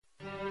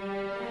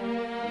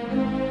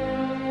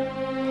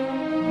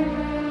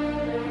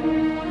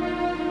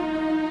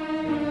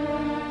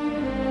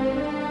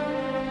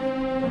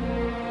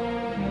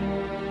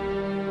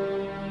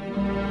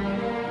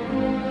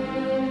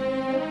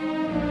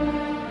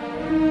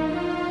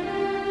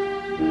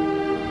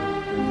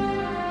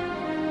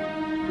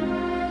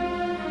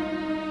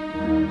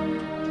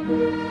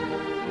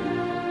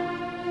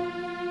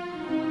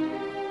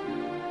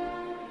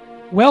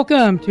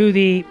Welcome to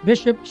the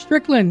Bishop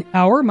Strickland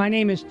Hour. My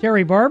name is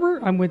Terry Barber.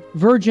 I'm with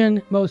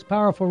Virgin Most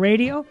Powerful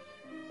Radio.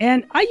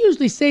 And I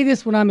usually say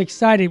this when I'm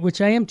excited,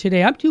 which I am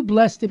today. I'm too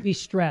blessed to be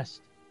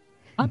stressed.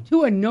 I'm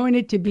too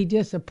anointed to be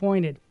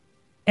disappointed.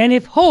 And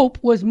if hope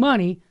was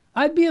money,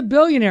 I'd be a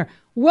billionaire.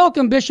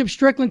 Welcome, Bishop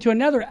Strickland, to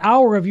another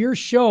hour of your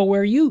show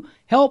where you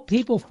help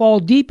people fall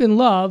deep in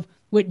love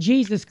with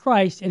Jesus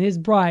Christ and his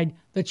bride,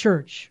 the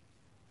church.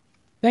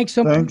 Thanks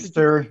so much. Thanks,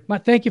 Terry.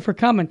 Thank you for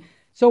coming.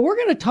 So we're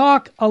going to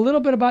talk a little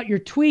bit about your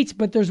tweets,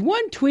 but there's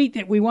one tweet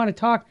that we want to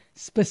talk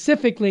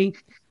specifically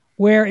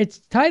where its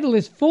title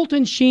is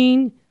Fulton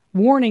Sheen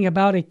Warning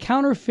About a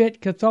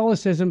Counterfeit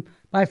Catholicism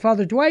by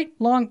Father Dwight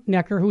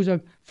Longnecker, who's a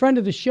friend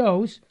of the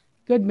show's.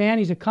 Good man.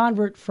 He's a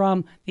convert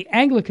from the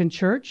Anglican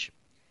Church.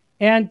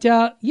 And,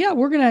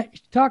 we're going to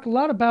talk a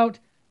lot about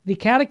the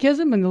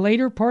catechism and the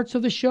later parts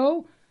of the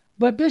show.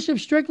 But Bishop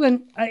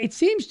Strickland, it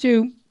seems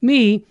to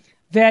me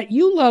that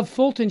you love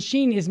Fulton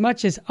Sheen as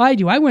much as I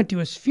do. I went to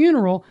his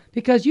funeral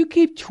because you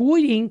keep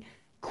tweeting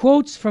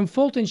quotes from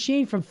Fulton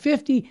Sheen from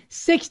 50,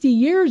 60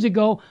 years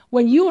ago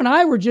when you and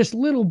I were just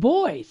little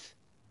boys.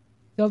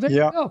 So there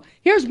you go.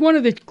 Here's one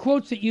of the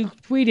quotes that you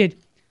tweeted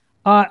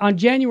on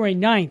January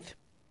 9th.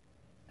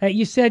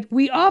 You said,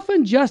 "We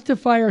often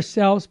justify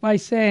ourselves by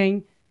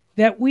saying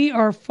that we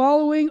are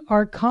following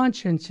our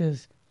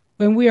consciences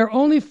when we are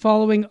only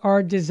following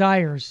our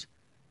desires."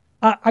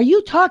 Are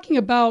you talking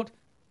about,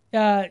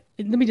 let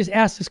me just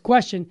ask this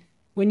question,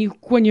 when you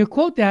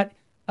quote that,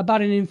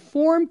 about an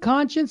informed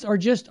conscience or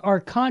just our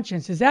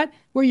conscience? Is that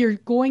where you're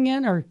going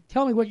in, or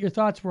tell me what your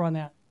thoughts were on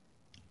that?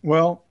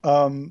 Well,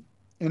 an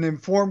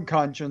informed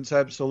conscience,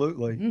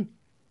 absolutely. Mm-hmm.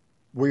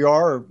 We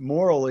are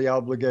morally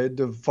obligated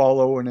to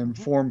follow an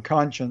informed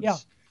conscience. Yeah.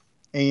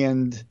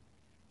 And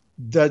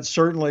that's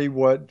certainly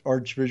what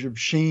Archbishop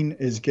Sheen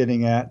is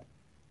getting at.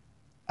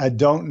 I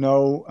don't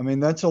know. I mean,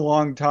 that's a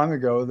long time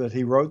ago that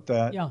he wrote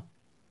that. Yeah.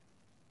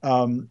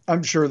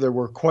 I'm sure there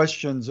were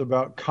questions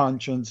about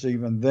conscience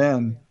even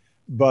then,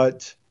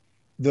 but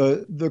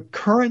the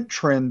current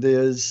trend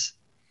is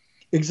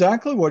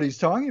exactly what he's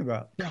talking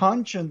about. Yeah.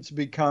 Conscience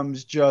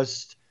becomes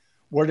just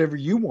whatever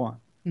you want.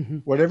 Mm-hmm.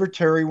 Whatever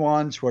Terry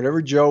wants,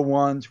 whatever Joe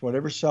wants,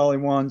 whatever Sally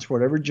wants,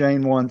 whatever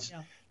Jane wants,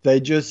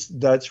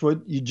 that's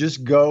what you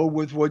just go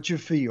with what you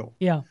feel.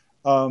 Yeah.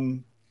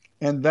 And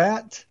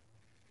that,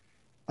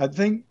 I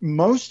think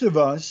most of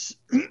us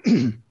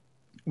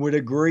would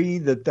agree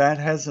that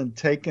hasn't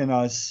taken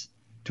us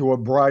to a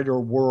brighter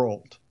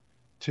world,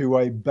 to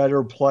a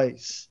better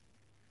place.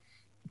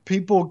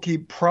 People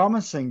keep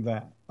promising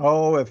that.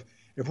 Oh, if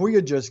we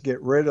could just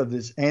get rid of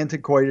this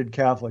antiquated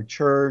Catholic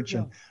Church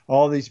and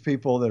all these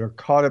people that are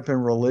caught up in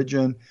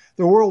religion,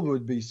 the world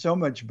would be so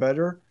much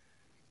better.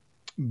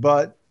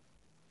 But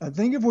I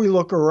think if we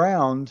look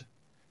around,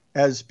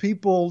 as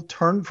people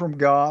turn from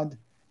God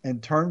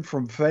and turn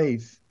from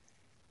faith,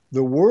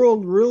 the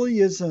world really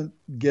isn't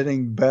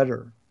getting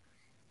better.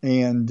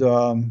 And,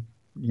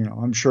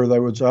 I'm sure they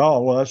would say,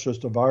 oh, well, that's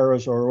just a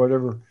virus or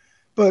whatever.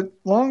 But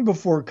long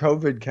before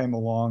COVID came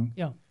along,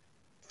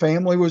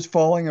 family was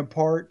falling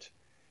apart.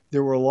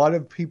 There were a lot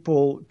of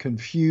people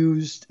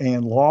confused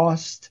and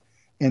lost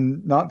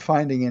and not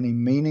finding any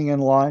meaning in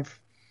life.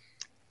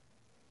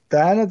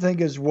 That, I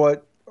think, is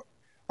what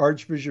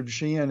Archbishop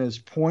Sheen is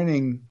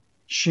pointing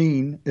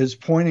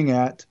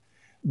at,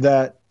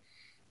 that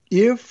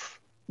if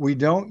we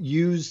don't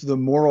use the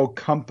moral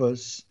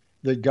compass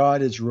that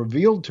God has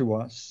revealed to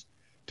us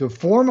to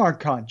form our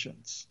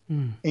conscience,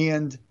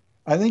 and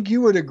I think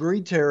you would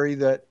agree, Terry,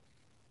 that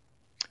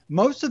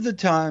most of the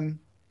time,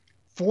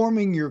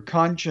 forming your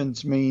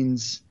conscience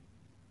means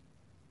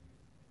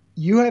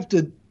you have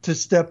to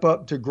step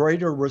up to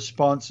greater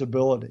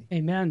responsibility.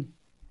 Amen.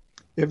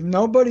 If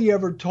nobody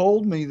ever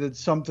told me that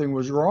something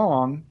was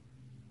wrong,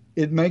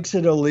 it makes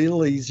it a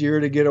little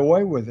easier to get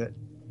away with it.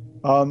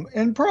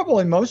 And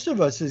probably most of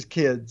us as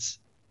kids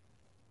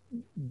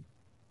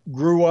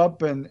grew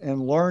up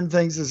and learned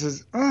things that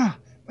says,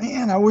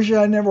 man, I wish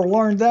I never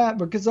learned that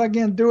because I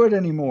can't do it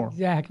anymore.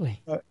 Exactly.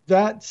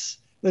 That's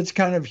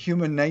kind of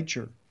human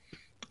nature.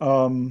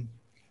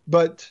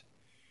 But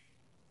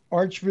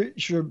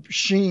Archbishop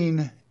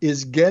Sheen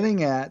is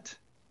getting at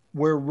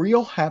where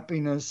real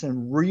happiness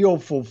and real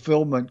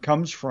fulfillment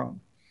comes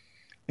from.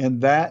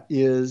 And that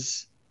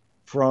is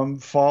from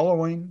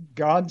following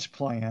God's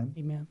plan.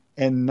 Amen.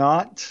 And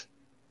not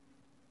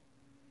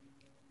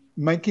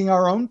making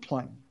our own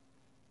plan.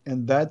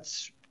 And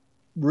that's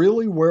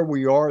really where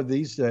we are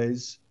these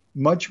days.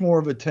 Much more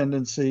of a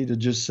tendency to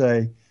just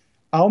say,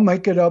 I'll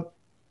make it up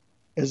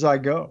as I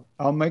go.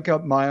 I'll make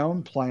up my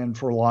own plan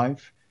for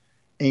life.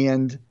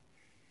 And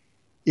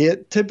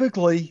it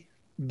typically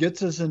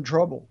gets us in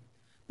trouble.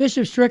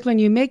 Bishop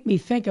Strickland, you make me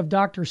think of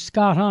Dr.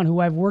 Scott Hahn,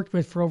 who I've worked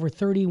with for over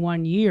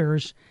 31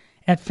 years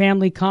at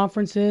family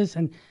conferences.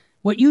 And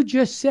what you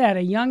just said,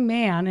 a young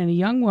man and a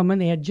young woman,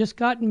 they had just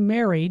gotten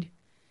married.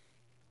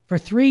 For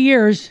 3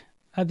 years,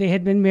 they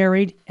had been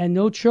married and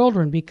no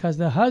children because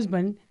the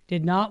husband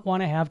did not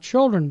want to have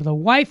children. The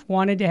wife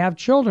wanted to have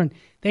children.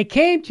 They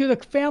came to the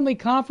family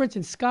conference,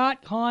 and Scott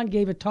Hahn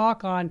gave a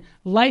talk on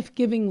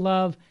life-giving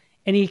love,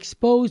 and he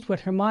exposed what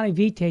Humanae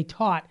Vitae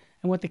taught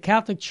and what the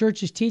Catholic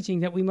Church is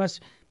teaching, that we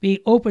must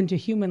be open to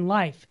human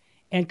life.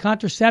 And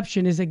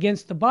contraception is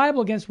against the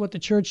Bible, against what the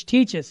Church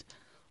teaches.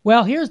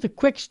 Well, here's the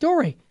quick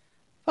story.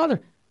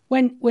 Father,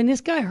 when this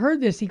guy heard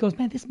this, he goes,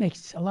 man, this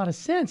makes a lot of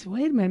sense.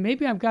 Wait a minute,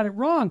 maybe I've got it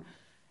wrong.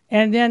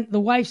 And then the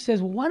wife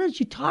says, well, why don't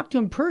you talk to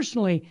him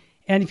personally?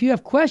 And if you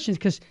have questions,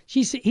 because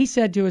he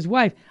said to his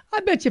wife, I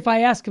bet you if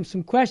I ask him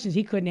some questions,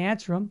 he couldn't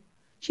answer them.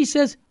 She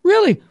says,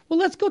 really? Well,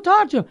 let's go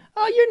talk to him.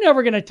 Oh, you're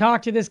never going to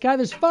talk to this guy.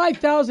 There's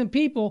 5,000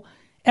 people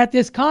at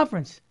this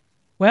conference.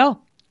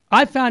 Well,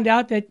 I found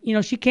out that,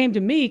 she came to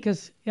me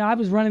because I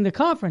was running the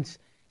conference.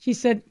 She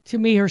said to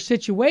me her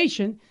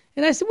situation,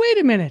 and I said, wait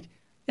a minute.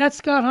 That's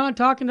Scott Hahn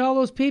talking to all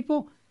those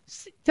people?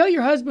 Tell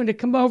your husband to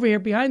come over here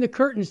behind the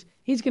curtains.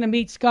 He's going to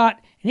meet Scott,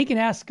 and he can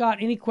ask Scott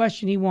any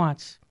question he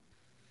wants.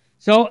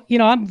 So,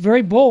 I'm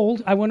very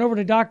bold. I went over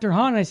to Dr.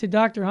 Hahn, and I said,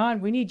 Dr.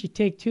 Hahn, we need you to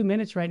take 2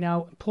 minutes right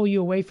now and pull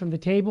you away from the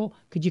table.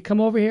 Could you come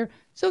over here?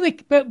 So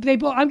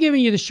I'm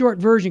giving you the short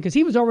version because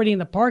he was already in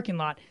the parking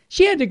lot.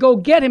 She had to go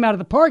get him out of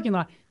the parking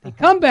lot. They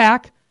come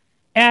back,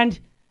 and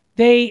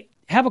they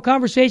have a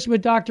conversation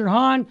with Dr.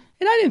 Hahn,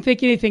 and I didn't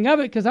think anything of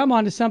it because I'm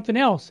on to something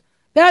else.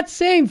 That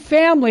same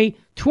family,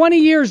 20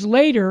 years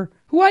later,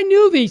 who I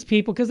knew these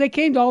people because they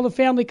came to all the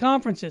family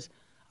conferences.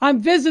 I'm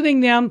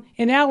visiting them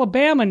in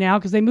Alabama now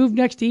because they moved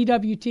next to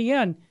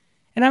EWTN,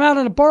 and I'm out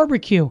at a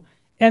barbecue.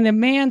 And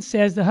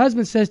the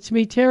husband says to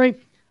me, Terry,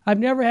 I've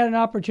never had an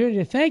opportunity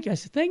to thank you. I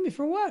said, thank me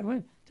for what? What are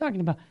you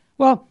talking about?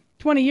 Well,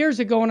 20 years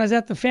ago when I was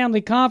at the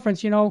family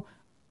conference, my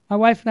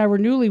wife and I were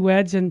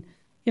newlyweds, and,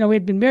 we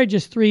had been married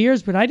just 3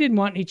 years, but I didn't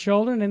want any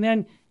children. And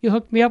then you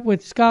hooked me up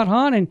with Scott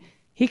Hahn, and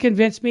he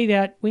convinced me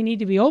that we need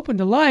to be open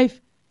to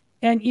life.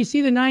 And you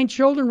see the 9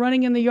 children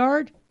running in the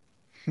yard?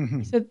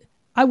 He said,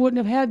 I wouldn't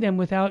have had them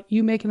without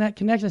you making that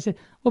connection. I said,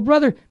 well,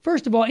 brother,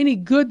 first of all, any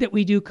good that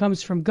we do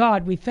comes from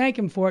God. We thank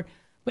him for it.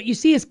 But you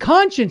see, his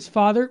conscience,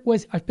 Father,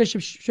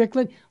 Bishop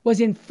Strickland,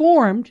 was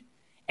informed,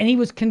 and he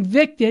was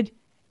convicted,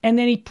 and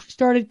then he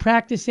started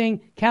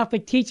practicing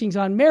Catholic teachings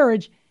on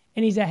marriage,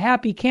 and he's a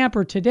happy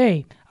camper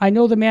today. I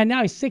know the man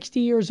now. He's 60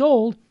 years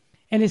old,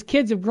 and his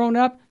kids have grown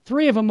up.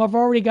 3 of them have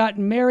already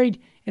gotten married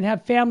and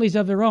have families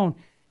of their own.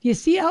 Do you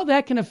see how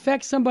that can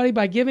affect somebody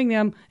by giving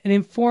them an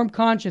informed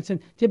conscience? And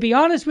to be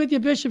honest with you,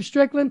 Bishop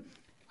Strickland,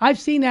 I've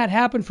seen that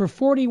happen for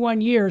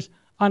 41 years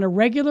on a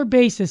regular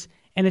basis,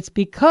 and it's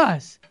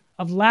because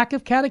of lack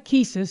of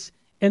catechesis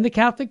in the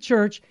Catholic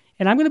Church.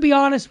 And I'm going to be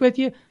honest with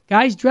you,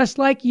 guys dressed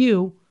like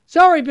you,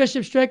 sorry,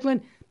 Bishop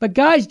Strickland, but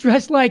guys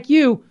dressed like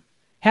you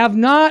have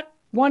not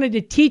wanted to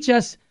teach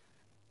us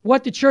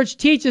what the Church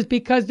teaches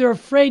because they're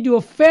afraid to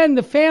offend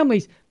the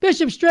families.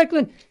 Bishop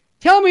Strickland,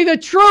 tell me the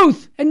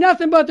truth and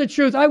nothing but the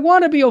truth. I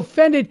want to be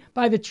offended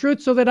by the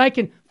truth so that I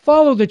can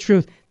follow the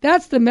truth.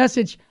 That's the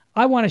message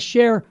I want to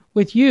share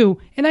with you.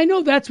 And I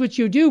know that's what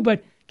you do,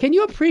 but can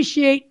you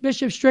appreciate,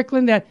 Bishop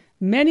Strickland, that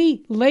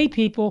many lay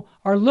people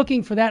are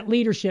looking for that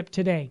leadership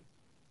today?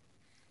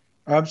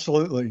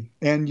 Absolutely.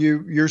 And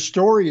your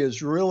story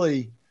is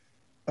really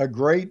a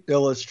great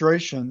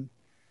illustration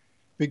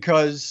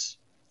because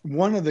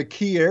one of the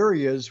key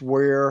areas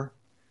where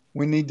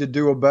we need to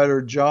do a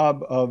better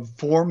job of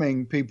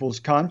forming people's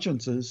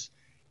consciences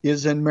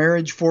is in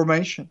marriage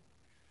formation.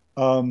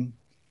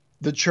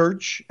 The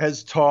Church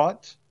has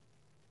taught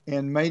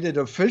and made it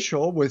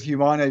official with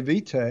Humanae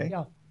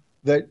Vitae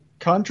that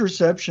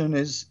contraception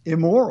is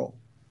immoral.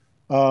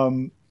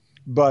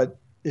 But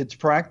it's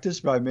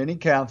practiced by many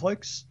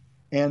Catholics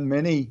and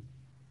many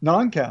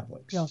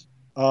non-Catholics.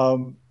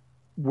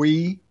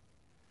 We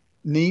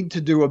need to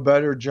do a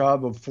better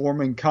job of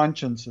forming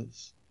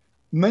consciences.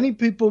 Many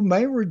people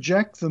may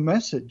reject the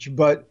message,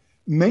 but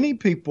many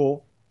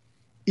people,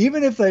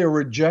 even if they are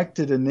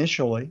rejected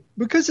initially,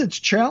 because it's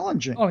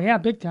challenging. Oh, yeah,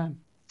 big time.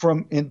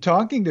 In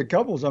talking to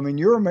couples, I mean,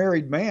 you're a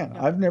married man.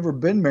 I've never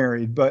been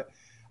married, but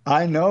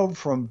I know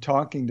from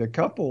talking to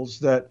couples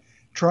that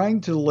trying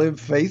to live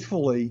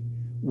faithfully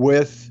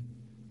with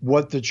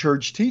what the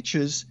Church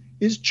teaches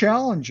is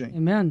challenging.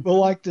 Amen. Well,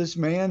 like this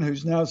man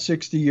who's now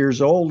 60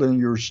 years old in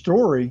your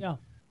story,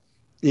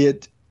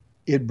 it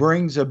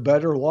brings a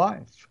better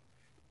life.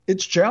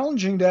 It's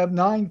challenging to have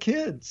 9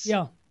 kids.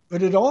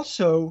 But it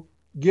also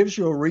gives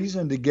you a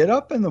reason to get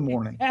up in the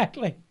morning.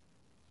 Exactly.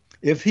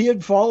 If he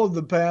had followed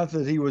the path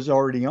that he was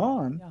already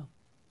on,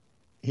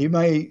 he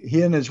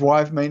and his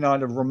wife may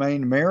not have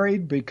remained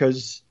married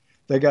because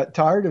they got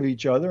tired of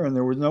each other and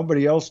there was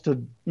nobody else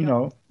to,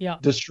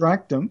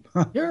 distract them.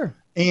 Sure.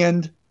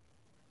 And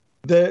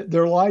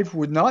their life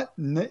would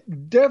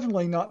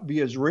definitely not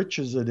be as rich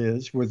as it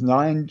is with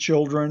 9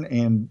 children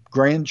and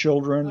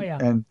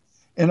grandchildren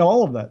and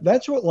all of that.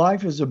 That's what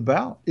life is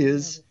about,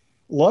 is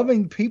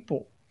loving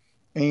people.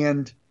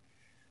 And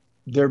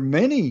there are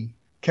many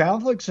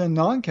Catholics and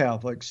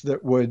non-Catholics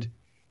that would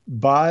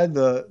buy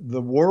the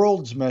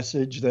world's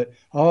message that,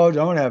 oh,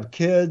 don't have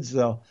kids,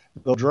 they'll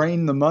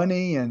drain the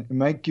money and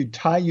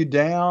tie you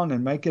down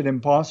and make it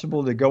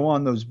impossible to go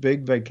on those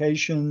big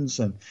vacations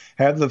and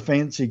have the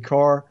fancy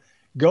car.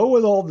 Go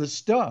with all the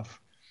stuff.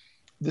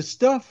 The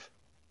stuff,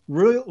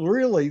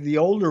 really, the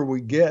older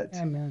we get,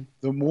 Amen.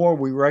 the more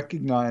we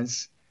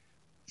recognize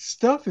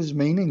stuff is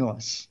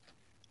meaningless.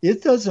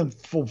 It doesn't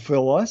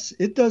fulfill us.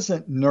 It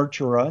doesn't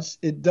nurture us.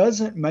 It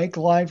doesn't make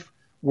life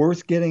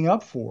worth getting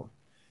up for.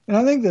 And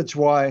I think that's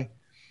why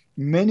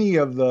many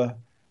of the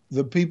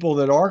people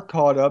that are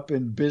caught up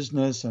in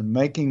business and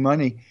making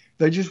money,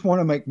 they just want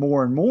to make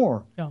more and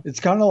more. Yeah. It's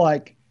kind of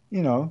like,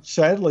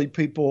 sadly,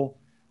 people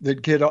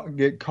that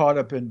get caught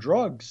up in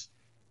drugs,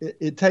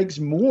 it takes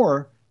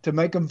more to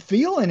make them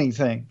feel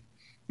anything.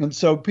 And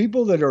so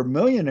people that are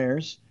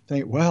millionaires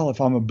think, well, if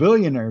I'm a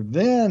billionaire,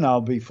 then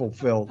I'll be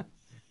fulfilled.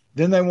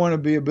 Then they want to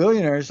be a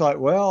billionaire. It's like,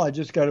 well, I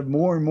just got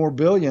more and more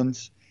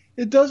billions.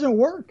 It doesn't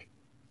work.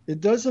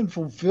 It doesn't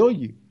fulfill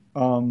you.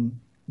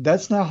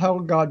 That's not how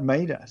God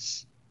made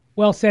us.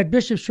 Well said.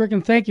 Bishop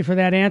Strickland, thank you for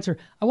that answer.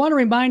 I want to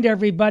remind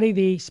everybody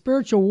the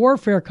Spiritual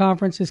Warfare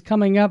Conference is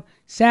coming up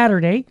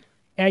Saturday.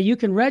 You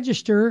can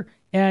register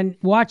and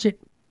watch it,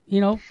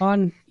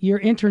 on your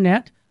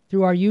internet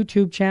through our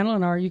YouTube channel,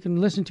 and you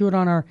can listen to it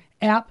on our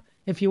app.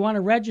 If you want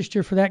to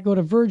register for that, go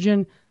to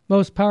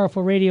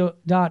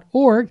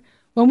virginmostpowerfulradio.org.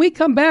 When we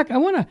come back, I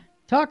want to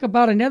talk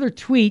about another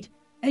tweet.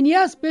 And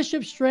yes,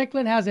 Bishop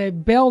Strickland has a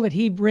bell that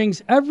he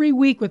brings every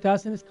week with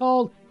us, and it's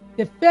called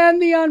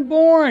Defend the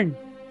Unborn.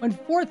 When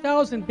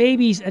 4,000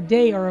 babies a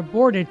day are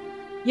aborted,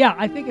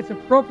 I think it's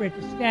appropriate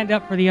to stand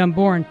up for the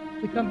unborn.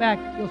 When we come back,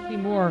 you'll see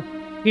more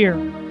here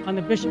on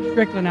the Bishop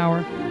Strickland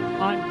Hour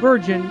on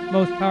Virgin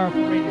Most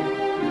Powerful Radio.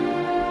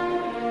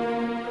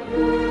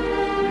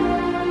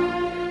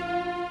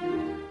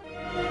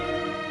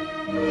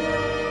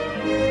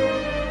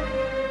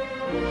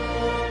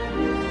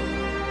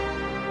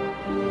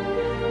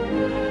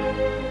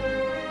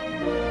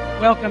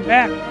 Welcome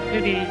back to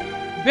the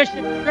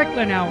Bishop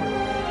Strickland Hour.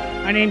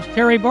 My name's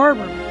Terry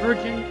Barber,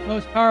 Virgin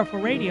Most Powerful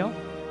Radio.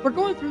 We're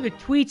going through the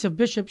tweets of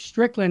Bishop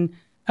Strickland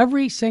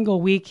every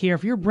single week here.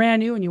 If you're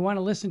brand new and you want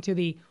to listen to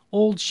the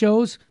old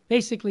shows,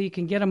 basically you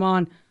can get them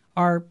on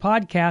our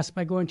podcast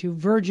by going to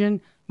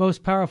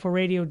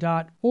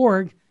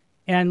virginmostpowerfulradio.org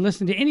and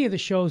listen to any of the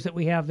shows that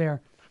we have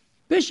there.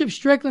 Bishop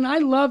Strickland, I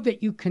love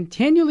that you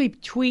continually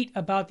tweet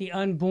about the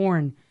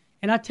unborn.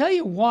 And I'll tell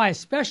you why,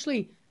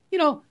 especially,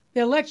 the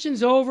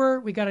election's over.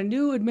 We got a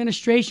new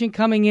administration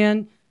coming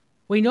in.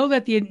 We know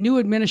that the new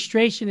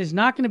administration is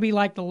not going to be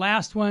like the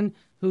last one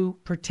who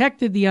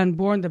protected the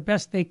unborn the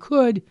best they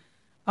could.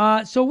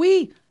 So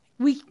we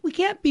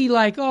can't be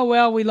like, oh,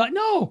 well,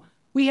 no,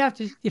 we have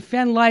to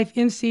defend life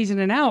in season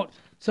and out.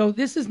 So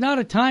this is not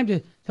a time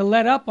to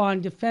let up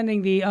on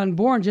defending the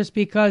unborn just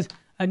because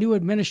a new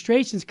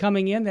administration's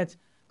coming in that's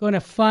going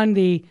to fund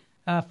the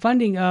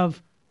funding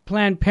of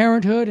Planned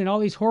Parenthood and all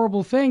these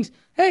horrible things.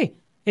 Hey,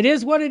 it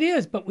is what it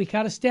is, but we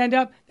got to stand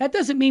up. That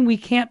doesn't mean we're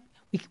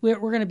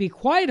going to be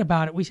quiet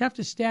about it. We have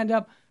to stand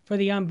up for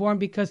the unborn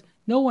because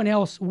no one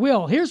else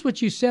will. Here's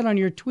what you said on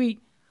your tweet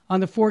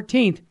on the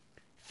 14th.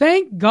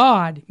 Thank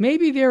God,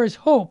 maybe there is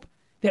hope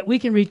that we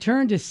can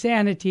return to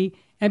sanity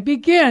and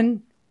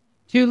begin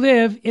to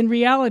live in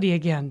reality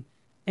again.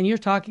 And you're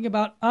talking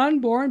about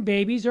unborn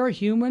babies or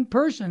human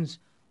persons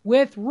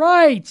with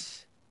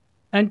rights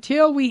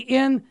until we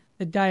end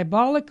the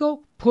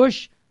diabolical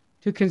push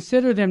to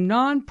consider them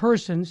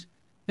non-persons.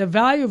 The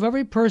value of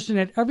every person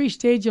at every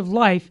stage of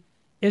life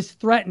is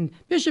threatened.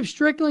 Bishop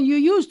Strickland, you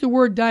used the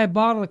word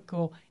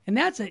diabolical, and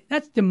that's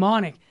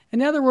demonic.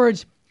 In other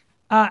words,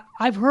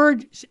 I've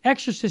heard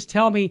exorcists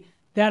tell me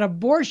that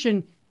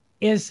abortion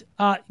is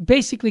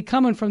basically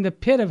coming from the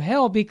pit of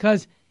hell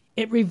because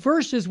it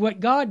reverses what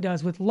God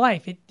does with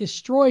life. It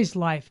destroys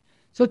life.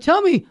 So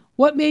tell me,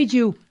 what made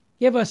you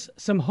give us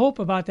some hope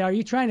about that? Are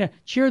you trying to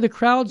cheer the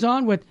crowds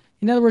on with,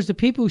 in other words, the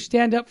people who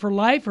stand up for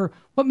life, or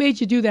what made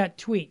you do that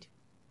tweet?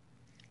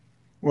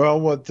 Well,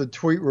 what the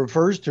tweet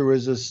refers to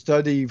is a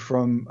study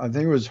from, I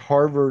think it was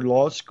Harvard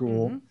Law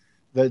School,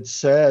 that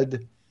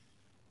said,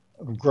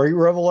 great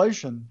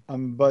revelation,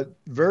 but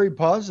very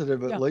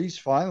positive, at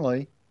least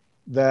finally,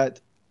 that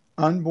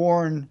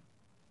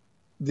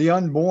the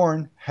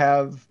unborn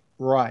have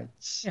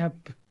rights,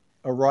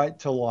 a right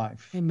to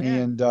life.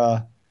 Amen. And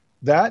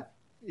that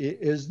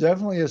is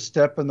definitely a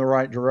step in the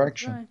right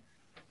direction. Right.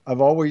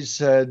 I've always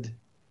said,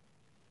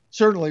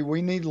 certainly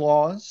we need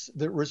laws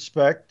that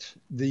respect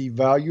the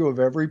value of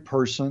every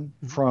person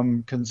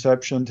from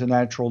conception to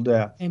natural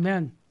death.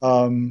 Amen.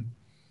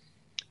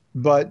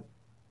 But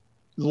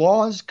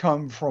laws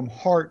come from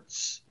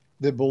hearts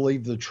that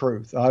believe the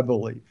truth, I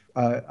believe.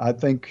 I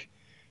think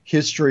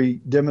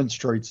history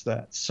demonstrates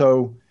that.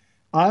 So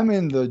I'm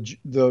in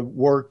the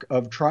work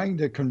of trying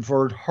to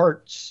convert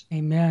hearts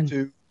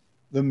to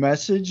the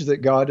message that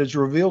God has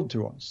revealed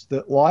to us,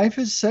 that life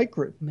is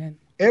sacred. Amen.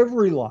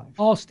 Every life.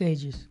 All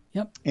stages.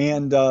 Yep.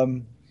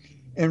 And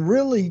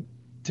really,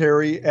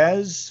 Terry,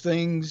 as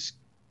things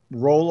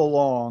roll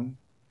along,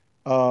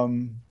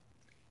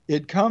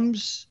 it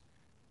comes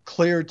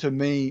clear to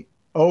me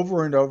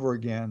over and over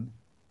again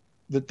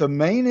that the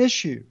main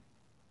issue,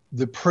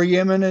 the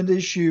preeminent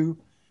issue,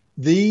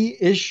 the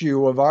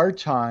issue of our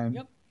time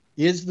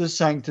is the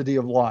sanctity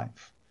of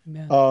life.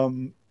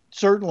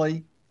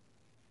 Certainly,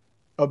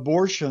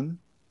 abortion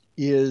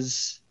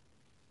is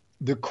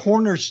the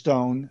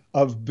cornerstone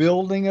of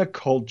building a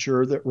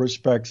culture that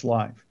respects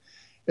life.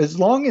 As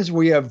long as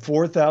we have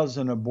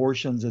 4,000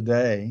 abortions a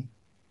day,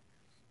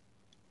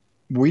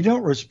 we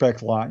don't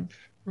respect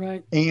life.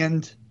 Right.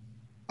 And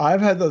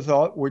I've had the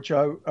thought, which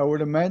I would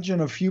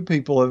imagine a few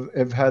people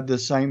have had the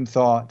same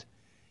thought,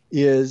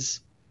 is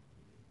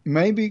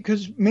maybe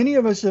because many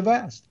of us have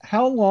asked,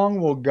 how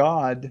long will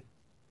God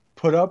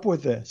put up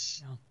with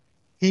this? Yeah.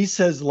 He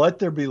says, let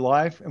there be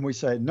life. And we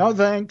say, no,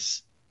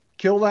 thanks.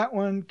 Kill that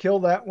one, kill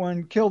that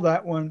one, kill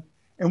that one.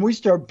 And we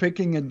start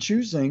picking and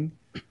choosing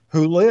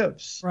who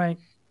lives. Right.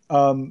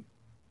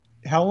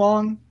 How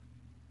long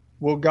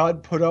will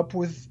God put up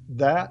with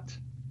that?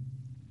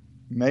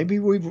 Maybe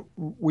we've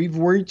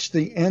reached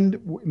the end.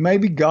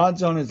 Maybe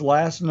God's on his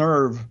last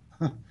nerve.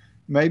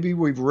 Maybe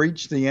we've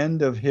reached the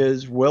end of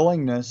his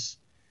willingness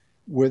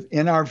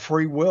within our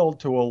free will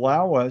to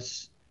allow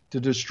us to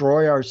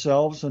destroy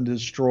ourselves and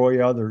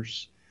destroy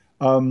others.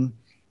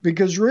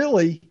 Because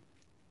really,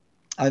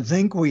 I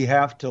think we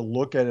have to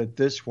look at it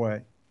this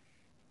way.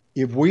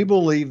 If we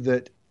believe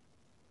that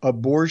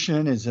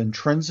abortion is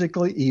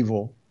intrinsically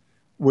evil,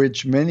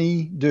 which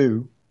many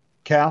do,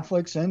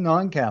 Catholics and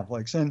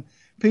non-Catholics, and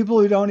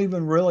people who don't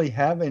even really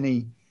have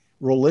any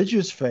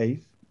religious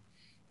faith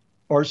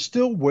are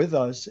still with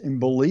us in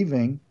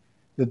believing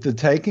that the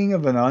taking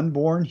of an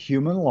unborn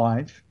human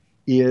life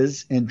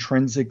is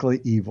intrinsically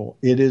evil.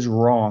 It is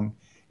wrong.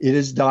 It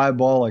is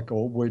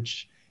diabolical,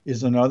 which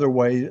is another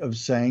way of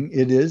saying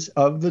it is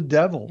of the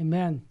devil.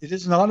 Amen. It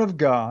is not of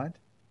God.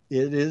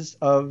 It is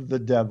of the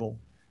devil.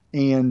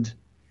 And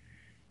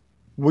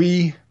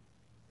we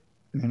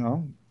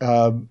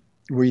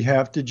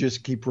have to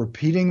just keep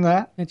repeating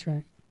that. That's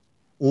right.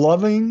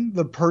 Loving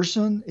the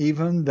person,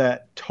 even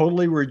that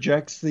totally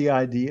rejects the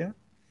idea.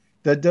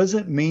 That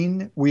doesn't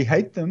mean we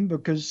hate them,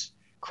 because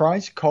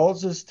Christ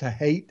calls us to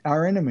hate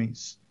our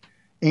enemies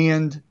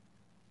and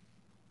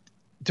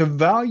to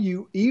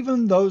value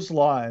even those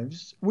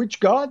lives, which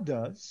God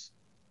does.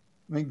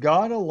 I mean,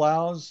 God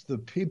allows the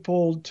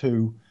people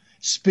to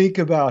speak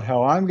about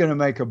how I'm going to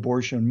make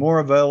abortion more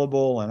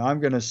available, and I'm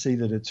going to see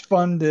that it's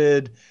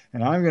funded,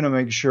 and I'm going to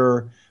make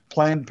sure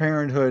Planned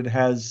Parenthood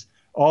has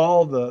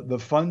all the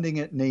funding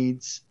it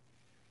needs.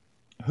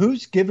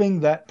 Who's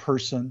giving that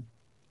person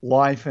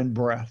life and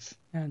breath?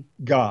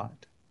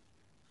 God.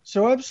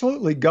 So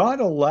absolutely, God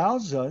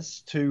allows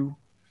us to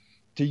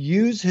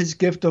use his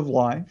gift of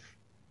life,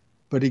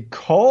 but he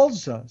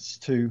calls us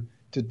to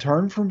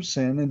turn from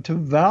sin and to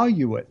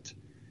value it.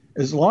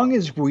 As long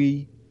as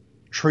we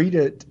treat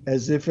it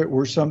as if it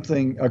were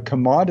something, a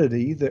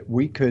commodity that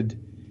we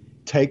could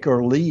take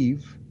or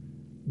leave,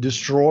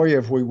 destroy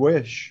if we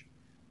wish,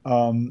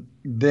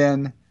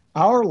 then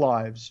our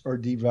lives are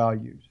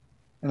devalued.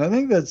 And I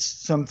think that's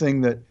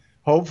something that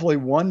hopefully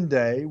one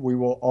day we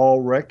will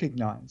all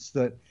recognize,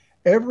 that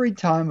every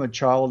time a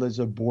child is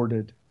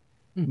aborted,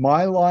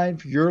 my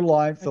life, your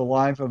life, the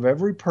life of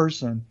every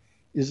person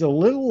is a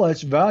little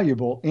less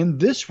valuable in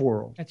this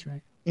world. That's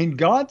right. In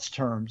God's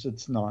terms,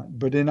 it's not.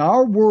 But in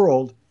our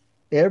world,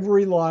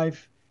 every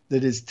life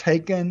that is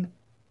taken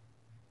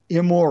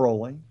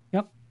immorally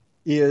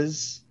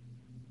is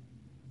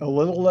a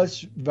little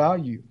less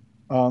value.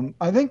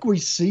 I think we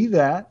see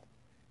that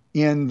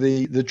in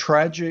the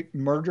tragic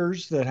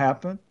murders that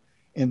happen,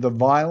 in the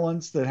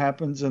violence that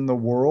happens in the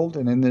world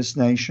and in this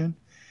nation.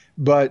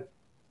 But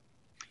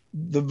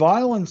the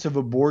violence of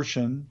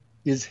abortion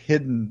is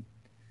hidden.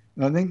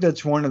 And I think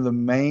that's one of the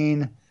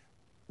main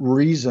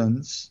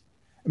reasons.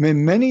 I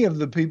mean, many of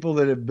the people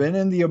that have been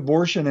in the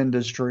abortion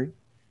industry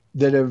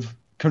that have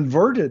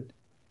converted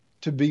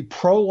to be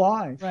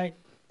pro-life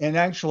and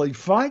actually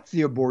fight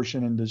the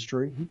abortion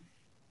industry,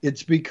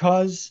 it's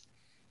because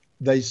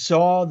they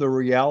saw the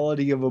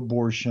reality of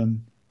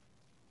abortion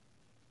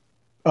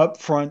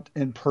up front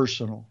and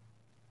personal.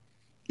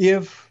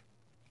 If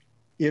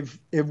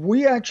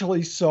we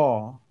actually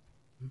saw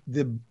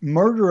the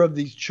murder of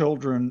these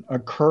children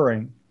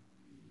occurring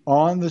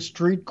on the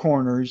street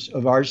corners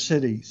of our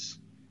cities,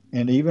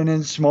 and even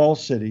in small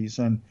cities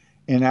and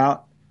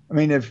out, I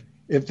mean, if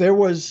there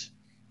was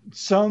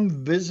some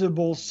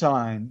visible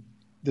sign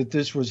that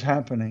this was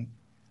happening,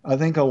 I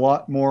think a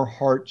lot more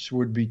hearts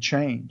would be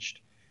changed.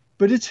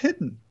 But it's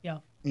hidden. Yeah.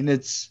 And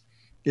it's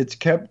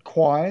kept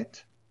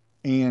quiet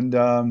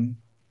and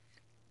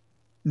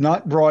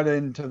not brought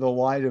into the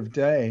light of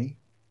day.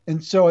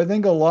 And so I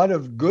think a lot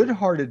of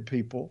good-hearted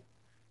people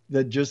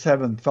that just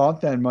haven't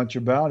thought that much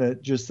about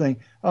it just think,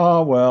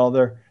 oh, well,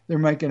 they're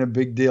making a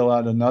big deal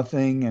out of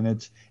nothing. And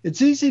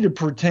it's easy to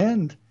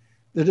pretend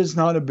that it's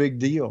not a big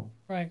deal.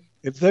 Right.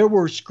 If there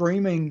were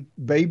screaming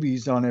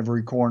babies on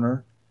every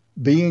corner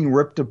being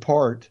ripped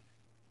apart,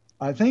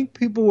 I think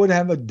people would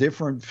have a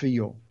different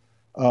feel.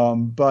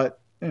 But,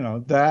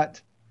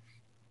 that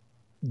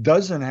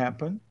doesn't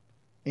happen,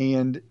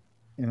 and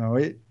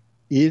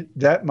it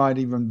that might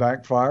even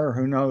backfire.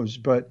 Who knows?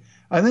 But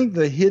I think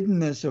the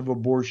hiddenness of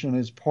abortion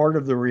is part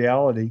of the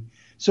reality.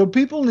 So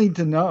people need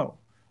to know.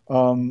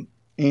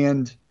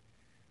 And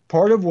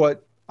part of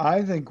what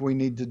I think we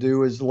need to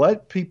do is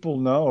let people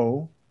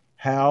know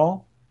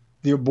how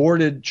the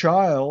aborted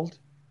child,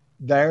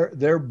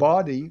 their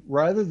body,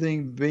 rather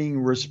than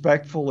being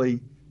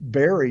respectfully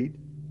buried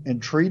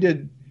and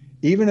treated,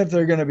 even if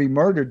they're going to be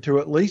murdered, to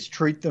at least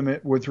treat them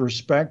with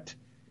respect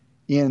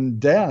in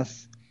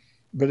death.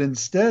 But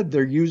instead,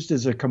 they're used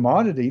as a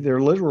commodity.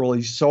 They're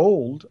literally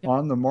sold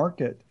on the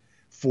market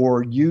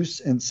for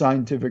use in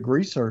scientific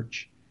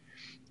research.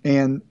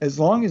 And as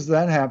long as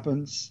that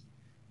happens,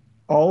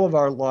 all of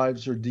our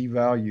lives are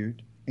devalued.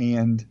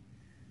 And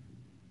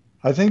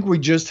I think we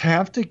just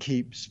have to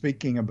keep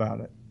speaking about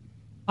it.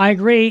 I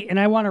agree. And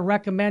I want to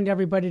recommend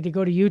everybody to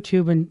go to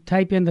YouTube and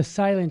type in The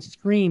Silent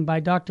Scream by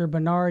Dr.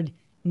 Bernard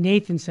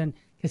Nathanson,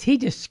 because he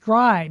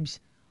describes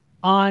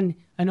on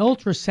an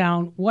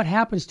ultrasound what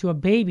happens to a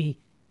baby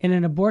in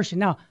an abortion.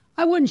 Now,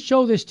 I wouldn't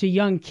show this to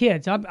young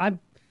kids. I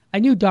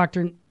knew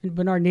Dr.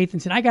 Bernard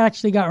Nathanson. I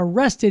actually got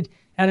arrested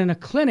at a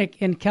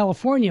clinic in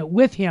California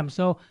with him.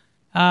 So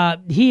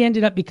he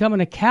ended up becoming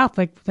a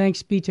Catholic,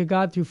 thanks be to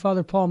God, through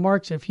Father Paul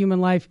Marks of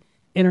Human Life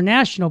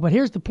International. But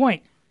here's the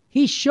point.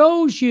 He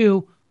shows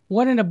you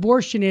what an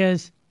abortion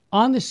is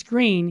on the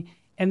screen,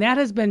 and that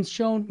has been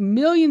shown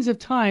millions of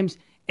times,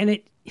 and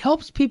it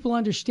helps people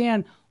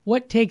understand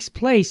what takes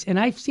place. And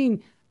I've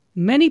seen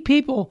many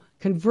people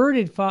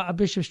converted,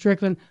 Bishop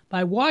Strickland,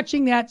 by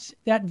watching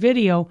that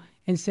video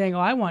and saying, oh,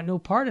 I want no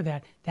part of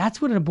that.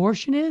 That's what an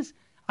abortion is?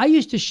 I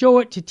used to show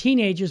it to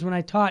teenagers when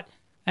I taught,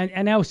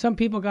 and now some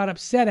people got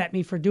upset at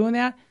me for doing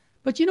that.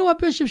 But you know what,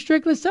 Bishop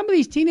Strickland? Some of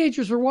these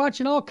teenagers were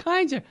watching all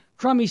kinds of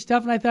crummy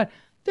stuff, and I thought,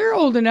 they're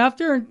old enough.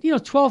 They're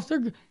 12,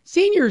 they're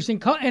seniors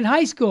in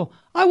high school.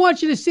 I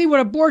want you to see what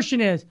abortion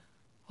is.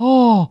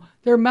 Oh,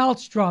 their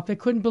mouths dropped. They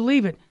couldn't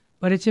believe it.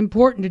 But it's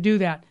important to do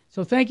that.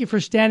 So thank you for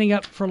standing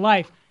up for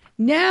life.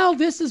 Now,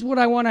 this is what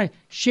I want to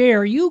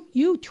share. You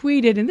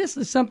tweeted, and this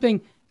is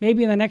something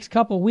maybe in the next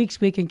couple of weeks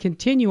we can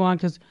continue on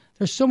because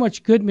there's so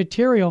much good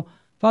material.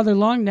 Father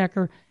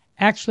Longnecker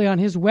actually on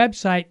his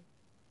website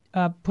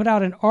put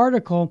out an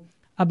article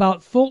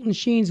about Fulton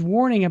Sheen's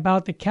warning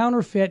about the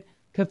counterfeit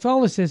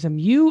Catholicism.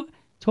 You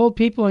told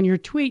people in your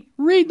tweet,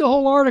 read the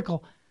whole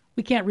article.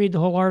 We can't read the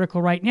whole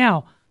article right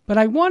now, but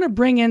I want to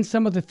bring in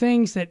some of the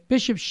things that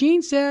Bishop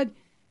Sheen said,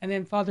 and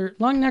then Father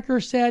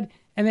Longnecker said,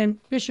 and then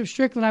Bishop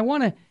Strickland. I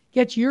want to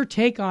get your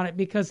take on it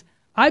because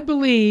I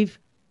believe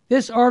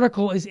this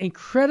article is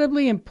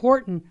incredibly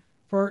important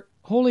for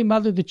Holy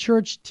Mother, the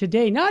Church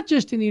today, not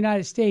just in the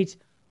United States,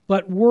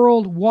 but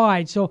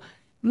worldwide. So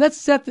let's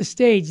set the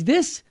stage.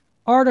 This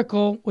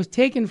article was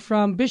taken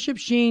from Bishop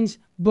Sheen's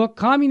book,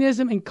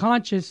 Communism and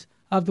Conscience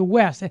of the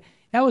West.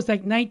 That was like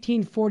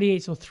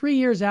 1948, so 3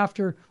 years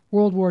after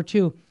World War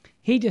II.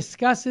 He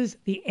discusses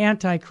the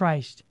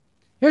Antichrist.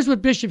 Here's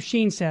what Bishop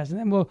Sheen says, and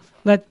then we'll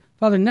let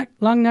Father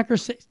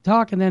Longnecker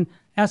talk and then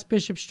ask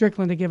Bishop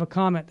Strickland to give a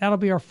comment. That'll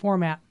be our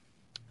format.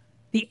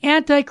 The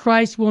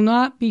Antichrist will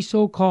not be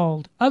so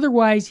called.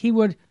 Otherwise, he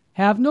would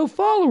have no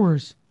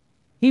followers.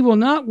 He will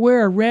not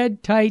wear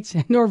red tights,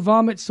 nor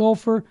vomit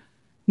sulfur,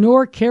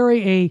 nor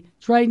carry a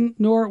trident,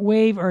 nor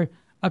wave or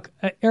a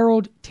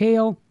arrowed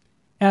tail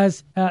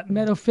as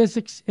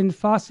metaphysics in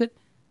faucet.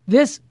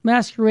 This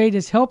masquerade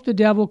has helped the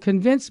devil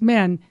convince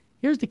men,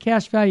 here's the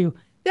cash value,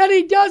 that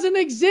he doesn't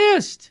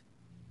exist.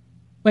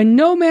 When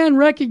no man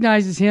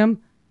recognizes him,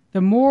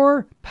 the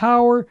more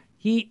power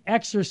he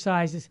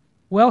exercises.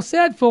 Well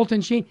said,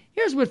 Fulton Sheen.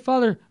 Here's what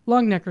Father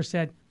Longnecker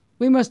said.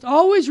 We must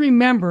always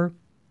remember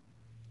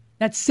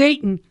that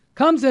Satan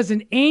comes as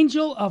an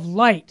angel of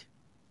light.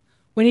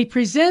 When he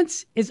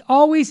presents, is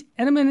always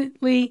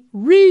eminently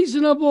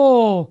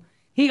reasonable.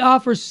 He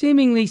offers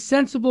seemingly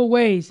sensible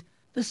ways,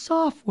 the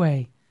soft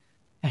way.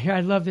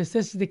 I love this.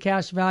 This is the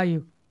cash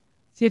value.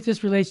 See if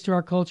this relates to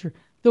our culture.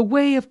 The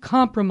way of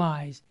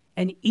compromise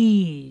and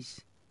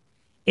ease.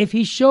 If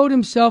he showed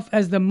himself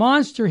as the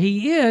monster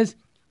he is,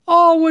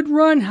 all would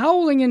run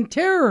howling in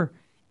terror.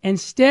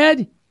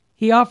 Instead,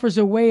 he offers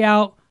a way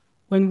out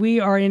when we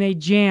are in a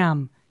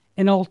jam,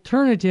 an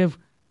alternative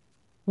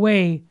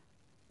way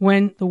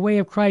when the way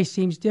of Christ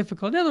seems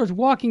difficult. In other words,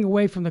 walking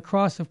away from the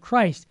cross of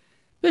Christ.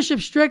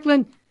 Bishop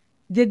Strickland,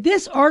 did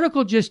this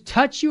article just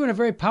touch you in a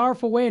very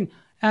powerful way?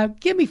 And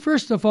give me,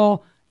 first of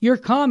all, your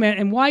comment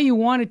and why you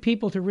wanted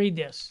people to read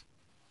this.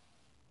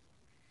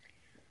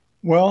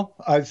 Well,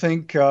 I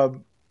think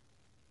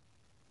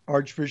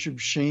Archbishop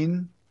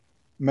Sheen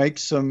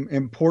makes some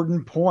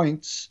important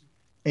points,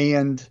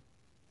 and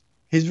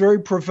he's very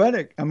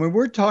prophetic. I mean,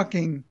 we're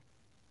talking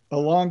a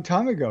long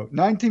time ago,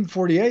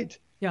 1948.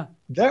 Yeah.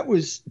 That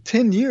was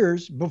 10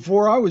 years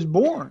before I was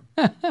born.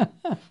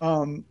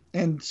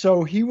 And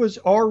so he was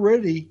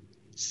already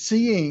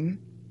seeing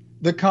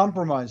the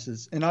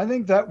compromises. And I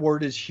think that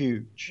word is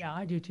huge. Yeah,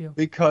 I do too.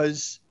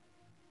 Because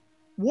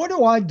what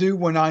do I do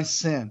when I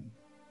sin?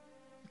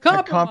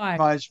 to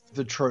compromise for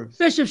the truth.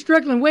 Bishop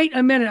Strickland, wait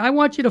a minute. I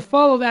want you to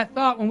follow that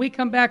thought when we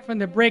come back from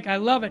the break. I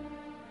love it.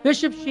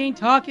 Bishop Sheen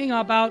talking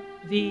about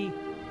the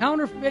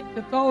counterfeit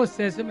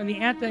Catholicism and the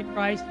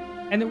Antichrist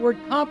and the word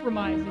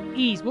compromise and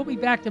ease. We'll be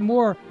back to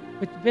more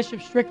with the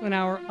Bishop Strickland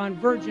Hour on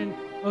Virgin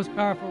Most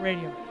Powerful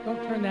Radio.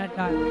 Don't turn that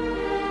dial.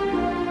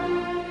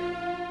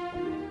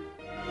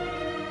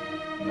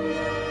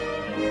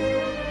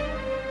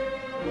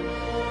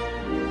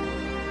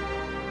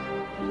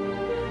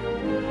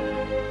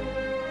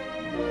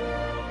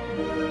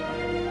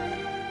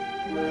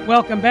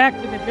 Welcome back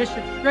to the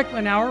Bishop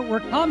Strickland Hour. We're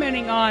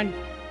commenting on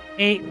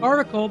an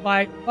article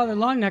by Father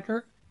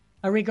Longnecker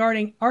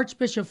regarding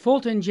Archbishop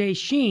Fulton J.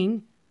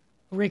 Sheen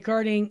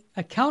regarding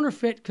a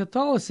counterfeit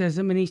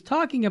Catholicism, and he's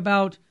talking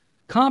about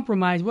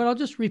compromise. Well, I'll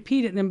just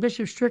repeat it, and then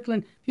Bishop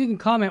Strickland, if you can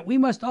comment. We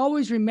must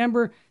always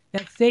remember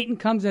that Satan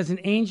comes as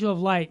an angel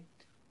of light.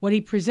 What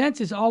he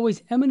presents is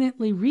always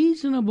eminently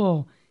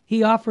reasonable.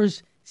 He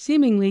offers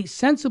seemingly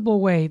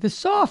sensible way, the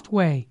soft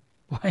way,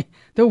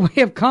 the way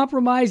of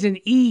compromise and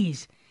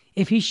ease.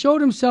 If he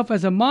showed himself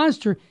as a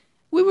monster,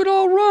 we would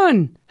all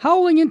run,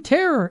 howling in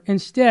terror.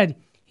 Instead,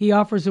 he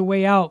offers a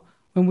way out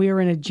when we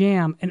are in a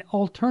jam, an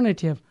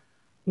alternative,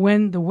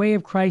 when the way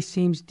of Christ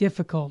seems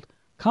difficult.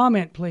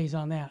 Comment, please,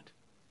 on that.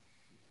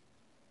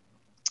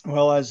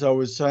 Well, as I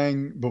was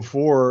saying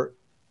before,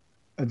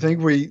 I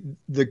think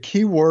the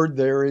key word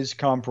there is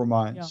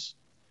compromise.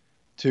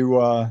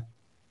 Yeah.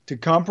 To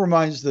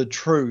compromise the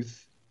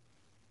truth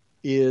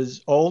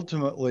is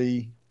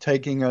ultimately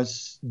taking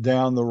us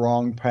down the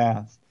wrong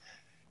path.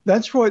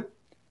 That's what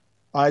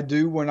I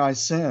do when I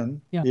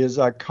sin, is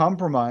I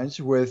compromise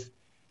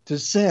to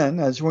sin,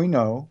 as we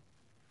know.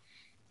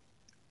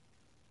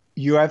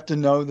 You have to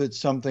know that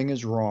something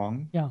is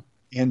wrong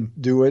and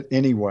do it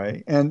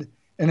anyway. And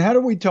how do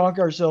we talk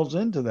ourselves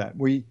into that?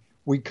 We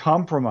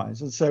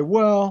compromise and say,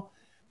 well,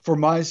 for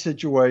my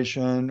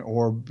situation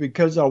or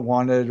because I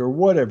want it or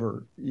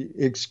whatever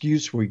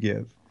excuse we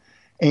give.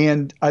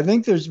 And I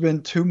think there's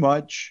been too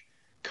much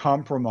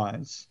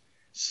compromise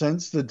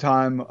since the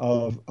time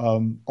of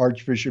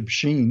Archbishop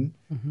Sheen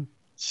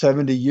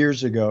 70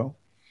 years ago.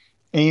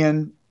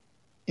 And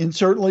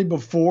certainly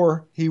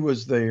before he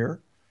was there,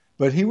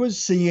 but he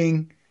was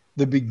seeing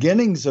the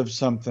beginnings of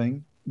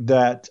something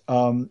that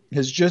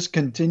has just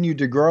continued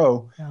to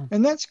grow. Yeah.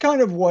 And that's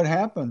kind of what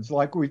happens.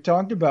 Like we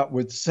talked about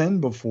with sin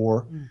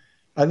before,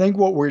 I think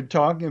what we're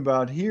talking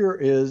about here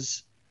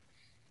is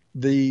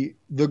the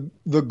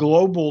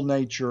global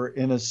nature,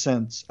 in a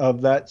sense,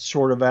 of that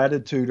sort of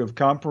attitude of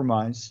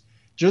compromise.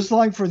 Just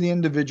like for the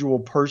individual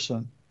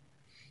person,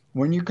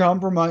 when you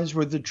compromise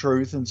with the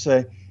truth and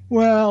say,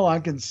 well, I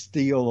can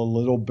steal a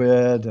little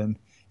bit and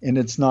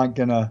it's not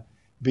going to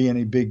be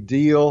any big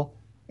deal.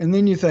 And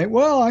then you think,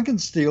 well, I can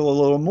steal a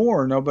little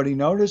more. Nobody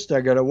noticed.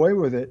 I got away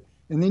with it.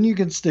 And then you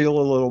can steal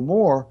a little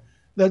more.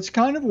 That's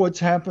kind of what's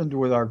happened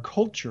with our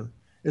culture.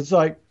 It's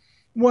like,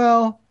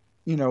 well,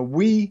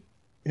 we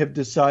have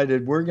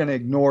decided we're going to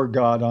ignore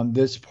God on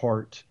this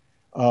part.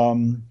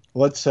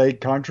 Let's say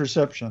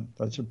contraception.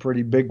 That's a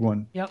pretty big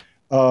one. Yep.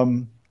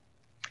 And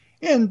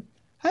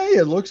hey,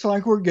 it looks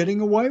like we're getting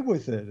away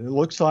with it. It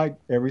looks like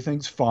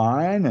everything's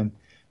fine, and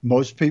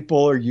most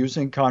people are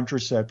using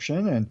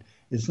contraception, and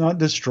it's not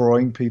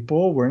destroying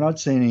people. We're not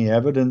seeing any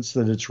evidence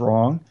that it's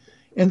wrong.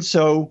 And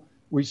so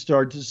we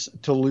start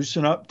to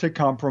loosen up, to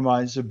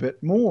compromise a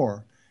bit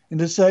more, and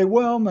to say,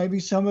 well, maybe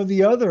some of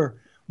the other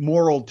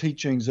moral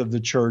teachings of the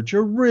church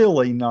are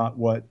really not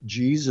what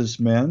Jesus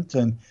meant,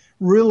 and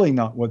really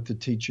not what the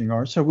teaching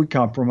are. So we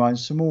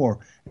compromise some more,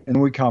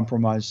 and we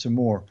compromise some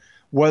more,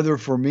 whether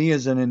for me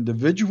as an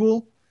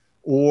individual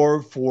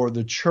or for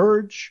the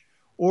church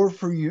or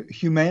for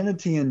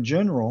humanity in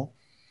general.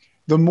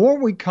 The more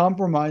we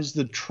compromise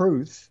the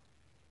truth,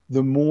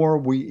 the more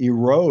we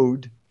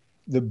erode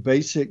the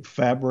basic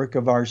fabric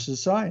of our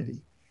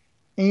society.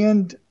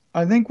 And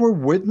I think we're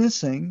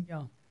witnessing,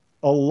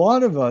 a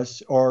lot of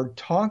us are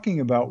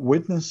talking about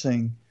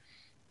witnessing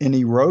an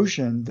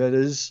erosion that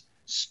is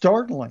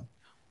startling.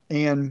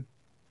 And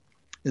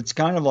it's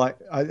kind of like,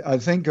 I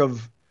think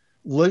of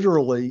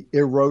literally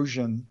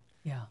erosion.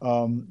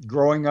 Yeah.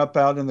 Growing up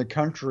out in the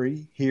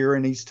country here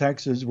in East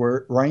Texas, where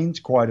it rains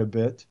quite a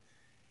bit,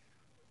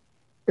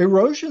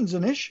 erosion's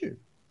an issue.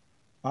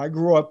 I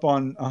grew up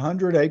on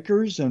 100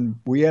 acres, and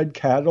we had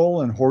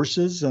cattle and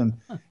horses. And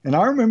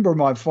I remember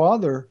my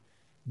father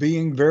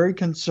being very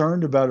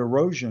concerned about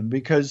erosion,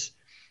 because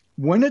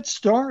when it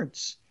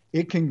starts,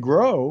 it can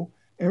grow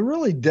and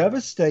really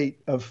devastate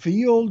a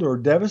field or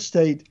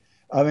devastate.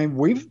 I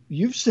mean,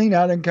 you've seen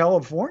out in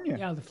California.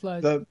 Yeah, the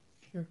floods. The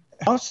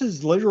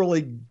houses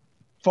literally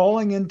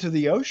falling into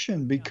the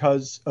ocean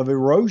because of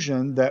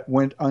erosion that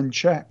went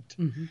unchecked.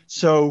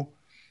 So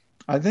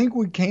I think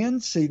we can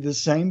see the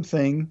same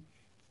thing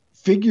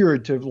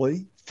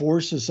figuratively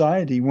for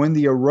society. When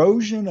the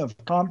erosion of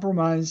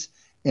compromise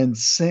and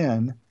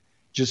sin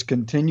just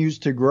continues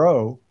to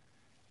grow,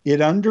 it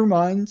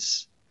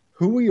undermines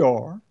who we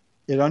are.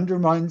 It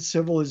undermines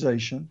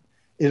civilization.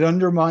 It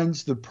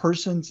undermines the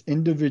person's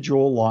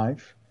individual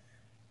life.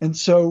 And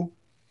so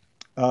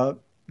Uh,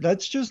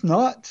 that's just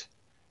not,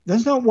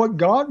 that's not what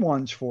God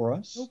wants for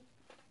us. Nope.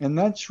 And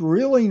that's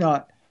really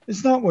not,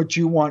 it's not what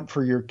you want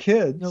for your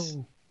kids.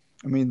 No.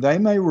 I mean, they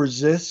may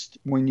resist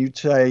when you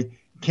say,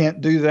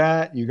 can't do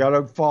that. You got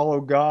to follow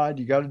God.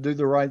 You got to do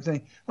the right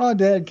thing. Oh,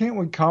 Dad, can't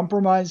we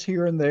compromise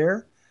here and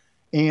there?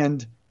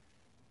 And,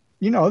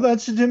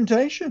 that's a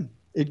temptation.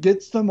 It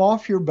gets them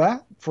off your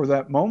back for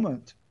that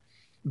moment.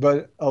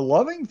 But a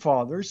loving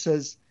father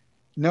says,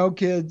 no,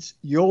 kids,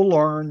 you'll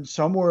learn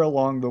somewhere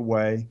along the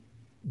way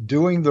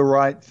doing the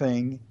right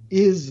thing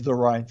is the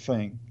right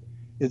thing.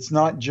 It's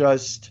not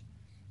just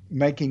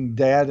making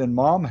dad and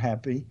mom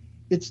happy,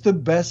 it's the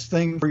best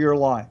thing for your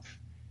life.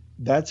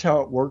 That's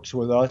how it works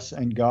with us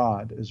and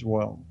God as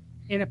well.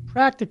 In a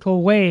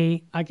practical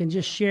way, I can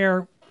just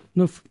share,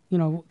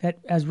 that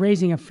as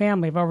raising a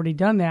family, I've already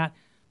done that.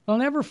 I'll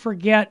never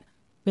forget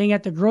being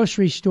at the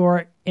grocery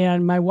store,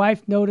 and my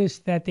wife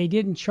noticed that they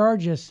didn't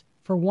charge us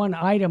for one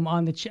item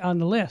on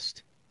the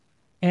list,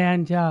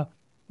 and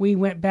we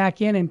went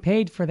back in and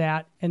paid for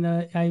that, and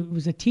it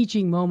was a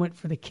teaching moment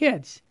for the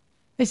kids.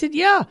 They said,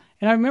 "Yeah,"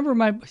 and I remember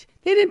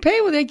they didn't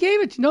pay what they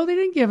gave it to. No, they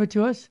didn't give it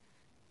to us.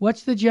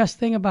 What's the just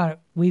thing about it?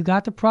 We've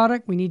got the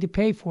product. We need to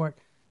pay for it.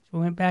 So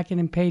we went back in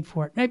and paid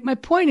for it. My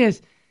point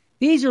is,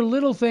 these are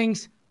little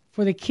things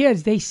for the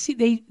kids.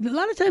 A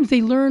lot of times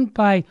they learn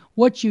by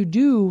what you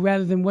do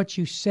rather than what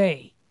you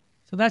say.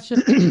 So that's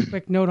just a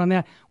quick note on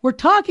that. We're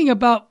talking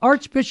about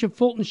Archbishop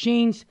Fulton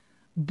Sheen's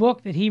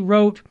book that he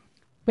wrote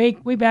way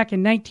back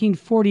in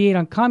 1948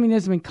 on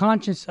communism and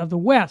conscience of the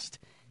West.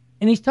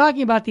 And he's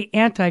talking about the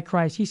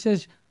Antichrist. He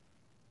says,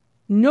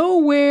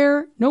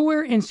 nowhere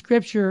in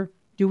Scripture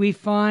do we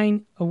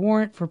find a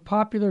warrant for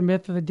popular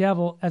myth of the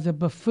devil as a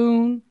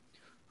buffoon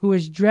who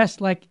is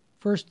dressed like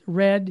first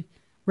red.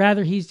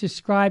 Rather, he's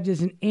described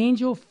as an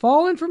angel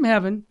fallen from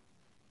heaven,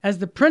 as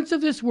the prince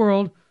of this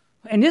world,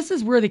 and this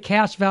is where the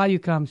cash value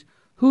comes,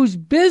 whose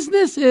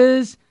business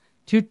is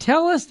to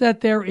tell us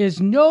that there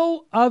is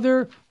no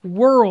other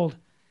world.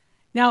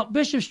 Now,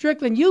 Bishop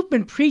Strickland, you've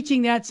been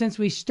preaching that since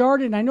we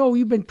started, and I know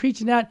you've been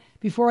preaching that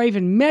before I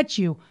even met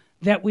you,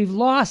 that we've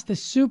lost the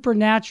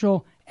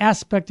supernatural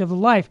aspect of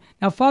life.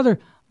 Now, Father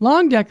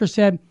Longdecker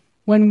said,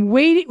 when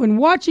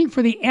watching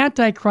for the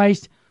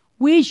Antichrist,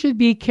 we should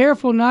be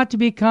careful not to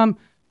become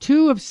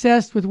too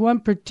obsessed with one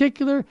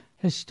particular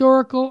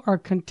historical or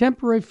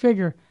contemporary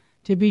figure.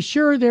 To be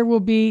sure, there will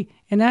be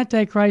an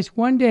Antichrist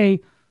one day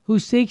who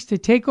seeks to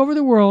take over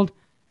the world,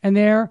 and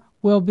there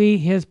will be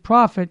his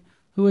prophet,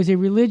 who is a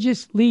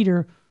religious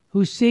leader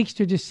who seeks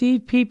to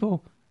deceive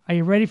people. Are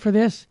you ready for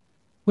this?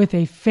 With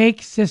a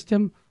fake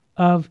system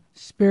of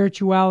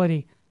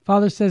spirituality.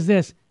 Father says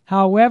this,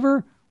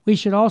 however, we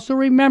should also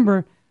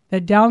remember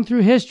that down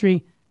through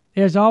history,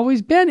 there's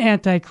always been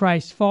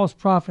antichrists, false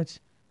prophets.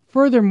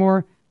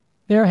 Furthermore,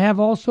 there have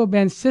also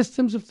been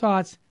systems of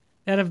thoughts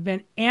that have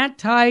been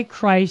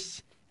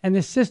antichrists and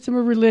the system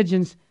of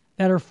religions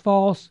that are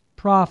false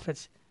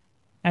prophets.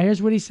 Now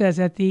here's what he says.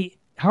 At the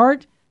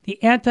heart,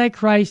 the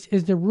Antichrist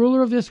is the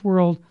ruler of this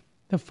world.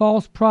 The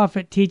false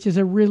prophet teaches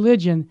a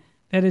religion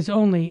that is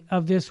only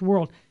of this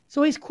world.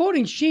 So he's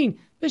quoting Sheen.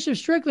 Bishop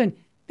Strickland,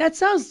 that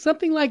sounds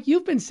something like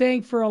you've been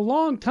saying for a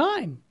long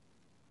time.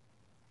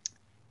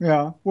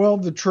 Yeah, well,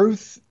 the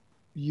truth,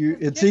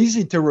 it's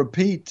easy to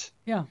repeat.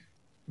 Yeah.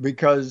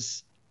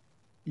 Because,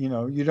 you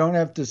don't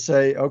have to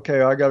say,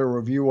 okay, I got to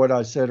review what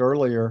I said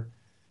earlier.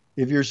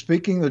 If you're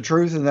speaking the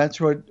truth, and that's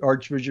what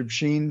Archbishop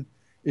Sheen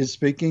is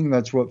speaking,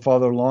 that's what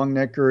Father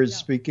Longnecker is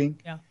speaking.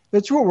 Yeah.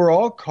 That's what we're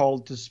all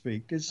called to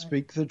speak, is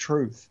speak the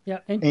truth. Yeah.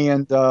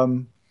 And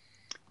the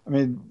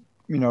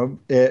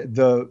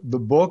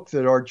book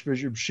that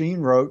Archbishop Sheen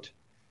wrote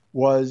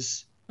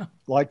was,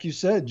 like you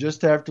said,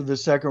 just after the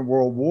Second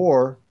World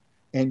War,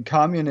 and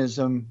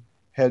communism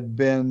had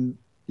been,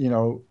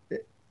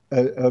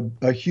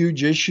 a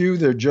huge issue.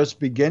 They're just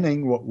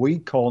beginning what we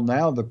call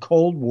now the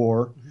Cold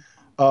War.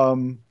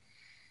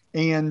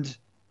 And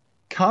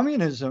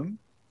communism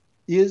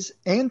is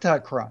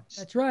Antichrist.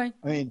 That's right.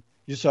 I mean,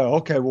 you say,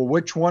 okay, well,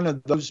 which one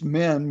of those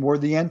men were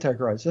the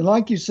Antichrist? And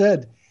like you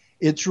said,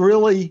 it's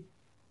really,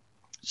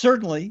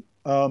 certainly,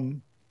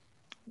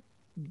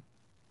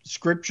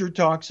 Scripture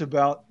talks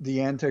about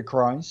the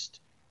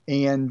Antichrist,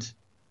 and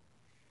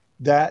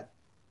that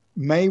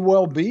may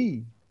well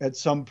be at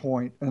some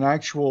point an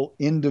actual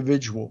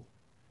individual.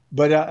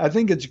 But I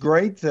think it's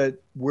great that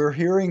we're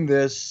hearing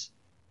this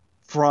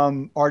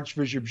from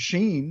Archbishop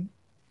Sheen.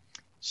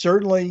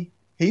 Certainly,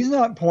 he's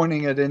not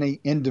pointing at any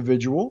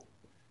individual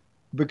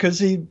because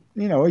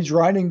he's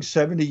writing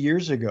 70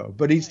 years ago,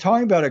 but he's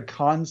talking about a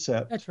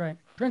concept. That's right.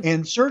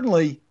 And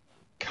certainly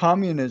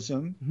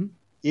communism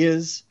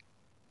is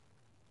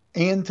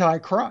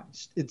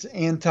anti-Christ. It's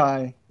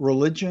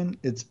anti-religion.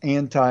 It's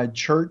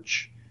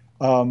anti-church.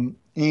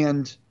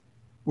 And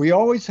we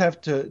always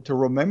have to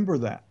remember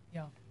that.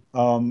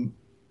 Yeah.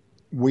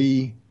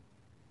 We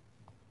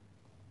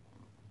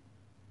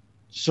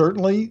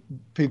certainly,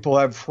 people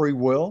have free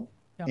will,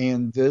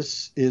 and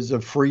this is a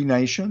free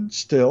nation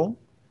still,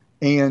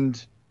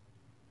 and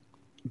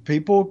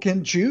people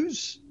can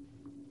choose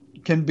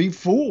can be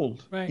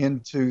fooled right.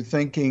 into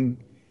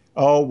thinking,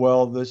 oh,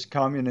 well, this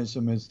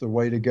communism is the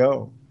way to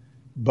go.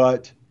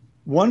 But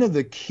one of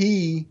the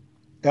key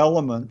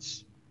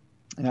elements,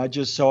 and I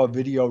just saw a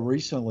video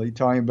recently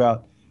talking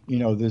about,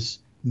 this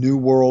new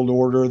world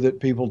order that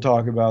people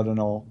talk about and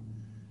all.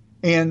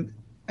 And,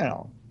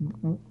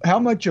 how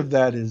much of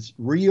that is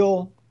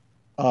real?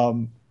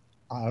 I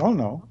don't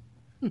know.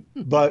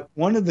 But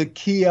one of the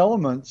key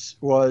elements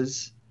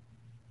was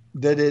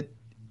that it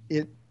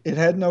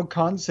had no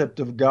concept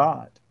of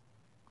God.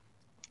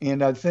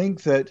 And I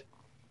think that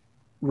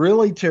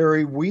really,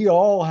 Terry, we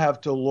all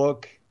have to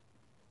look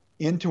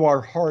into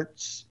our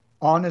hearts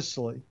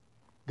honestly.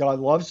 God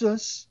loves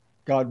us.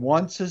 God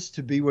wants us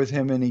to be with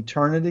him in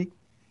eternity.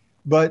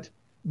 But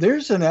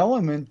there's an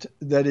element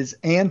that is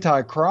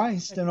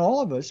anti-Christ in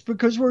all of us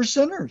because we're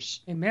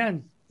sinners.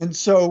 Amen. And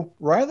so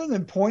rather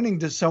than pointing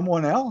to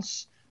someone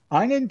else,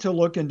 I need to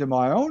look into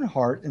my own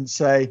heart and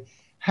say,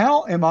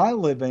 how am I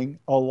living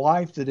a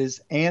life that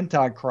is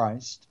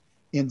anti-Christ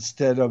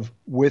instead of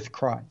with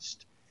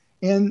Christ?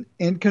 And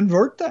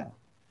convert that.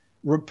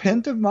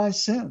 Repent of my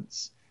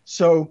sins.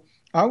 So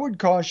I would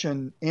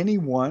caution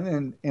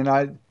anyone, and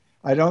I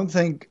don't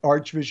think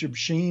Archbishop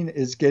Sheen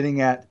is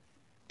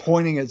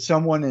pointing at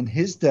someone in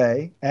his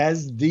day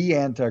as the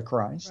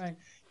Antichrist. Right.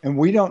 And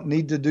we don't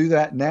need to do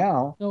that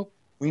now. Nope.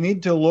 We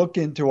need to look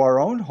into our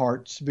own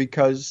hearts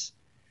because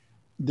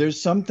there's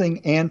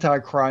something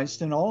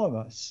Antichrist in all of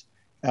us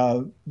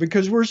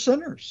because we're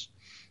sinners.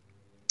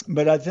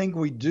 But I think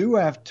we do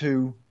have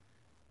to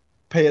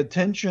pay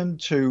attention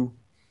to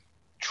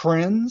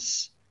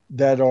trends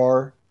that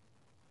are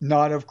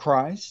not of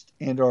Christ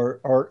and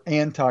are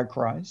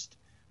anti-Christ.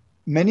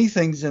 Many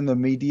things in the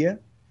media,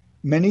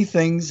 many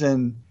things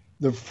in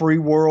the free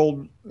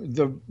world,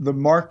 the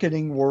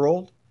marketing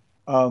world,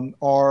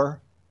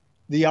 are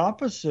the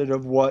opposite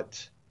of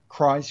what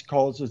Christ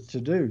calls us to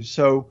do.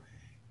 So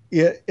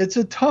it's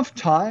a tough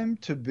time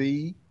to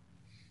be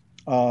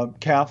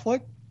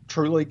Catholic,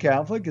 truly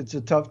Catholic. It's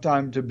a tough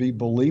time to be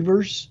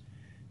believers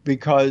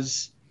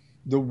because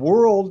the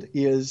world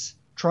is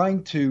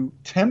trying to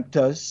tempt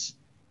us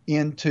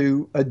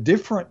into a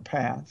different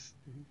path.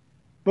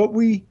 But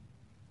we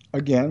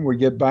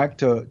get back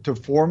to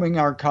forming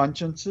our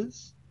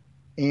consciences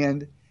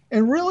and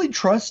really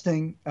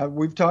trusting.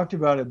 We've talked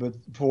about it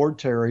before,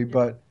 Terry,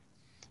 but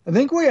I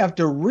think we have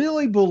to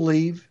really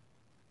believe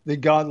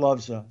that God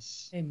loves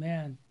us.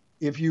 Amen.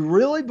 If you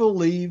really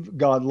believe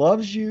God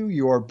loves you,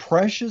 you are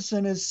precious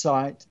in his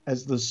sight,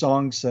 as the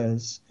song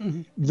says,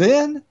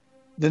 then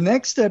the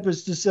next step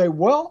is to say,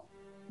 well,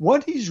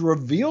 what he's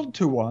revealed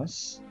to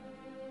us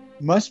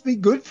must be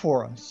good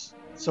for us.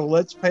 So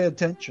let's pay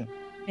attention.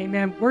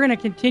 Amen. We're going to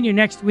continue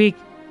next week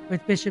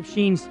with Bishop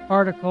Sheen's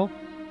article.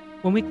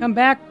 When we come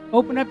back,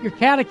 open up your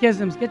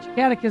catechisms. Get your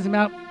catechism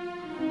out.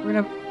 We're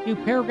going to do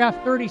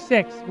paragraph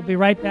 36. We'll be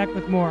right back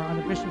with more on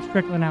the Bishop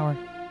Strickland Hour.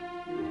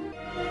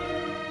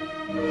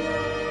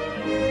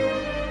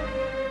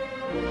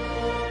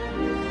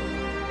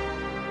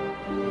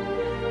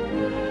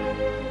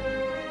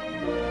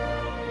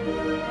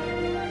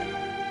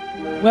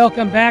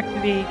 Welcome back to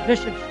the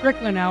Bishop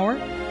Strickland Hour.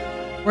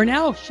 We're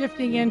now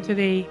shifting into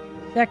the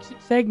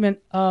segment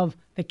of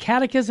the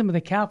Catechism of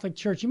the Catholic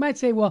Church. You might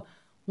say, well,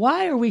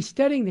 why are we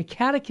studying the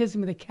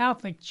Catechism of the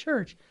Catholic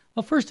Church?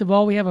 Well, first of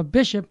all, we have a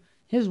bishop.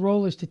 His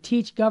role is to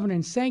teach, govern,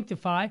 and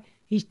sanctify.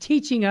 He's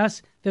teaching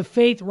us the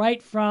faith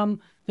right from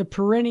the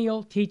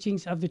perennial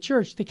teachings of the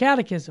church, the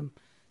Catechism.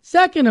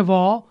 Second of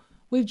all,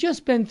 we've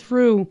just been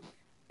through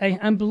an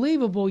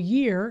unbelievable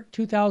year,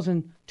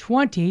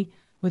 2020,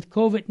 with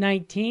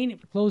COVID-19,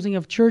 closing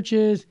of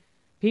churches.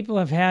 People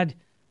have had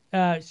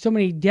so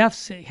many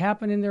deaths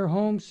happen in their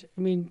homes.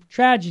 I mean,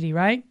 tragedy,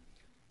 right?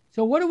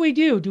 So what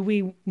do? Do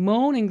we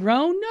moan and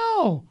groan?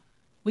 No.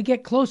 We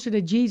get closer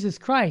to Jesus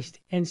Christ.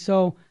 And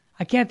so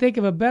I can't think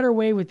of a better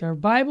way with our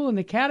Bible and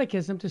the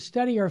Catechism to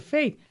study our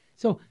faith.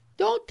 So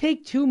don't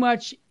take too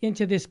much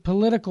into this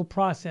political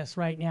process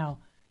right now.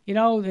 You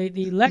know,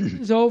 the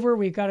election's over.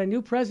 We've got a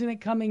new president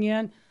coming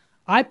in.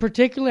 I'll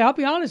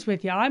be honest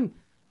with you,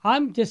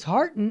 I'm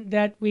disheartened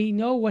that we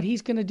know what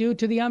he's going to do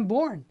to the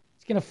unborn.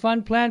 He's going to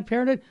fund Planned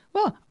Parenthood.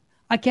 Well,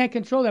 I can't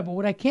control that. But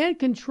what I can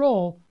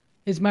control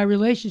is my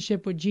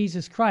relationship with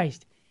Jesus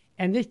Christ.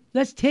 And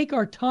let's take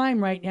our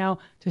time right now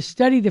to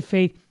study the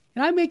faith.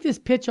 And I make this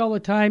pitch all the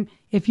time.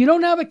 If you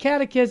don't have a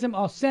catechism,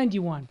 I'll send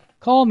you one.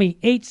 Call me,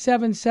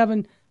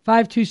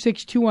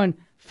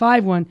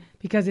 877-526-2151,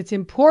 because it's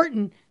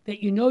important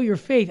that you know your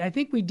faith. I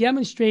think we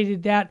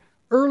demonstrated that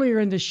earlier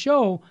in the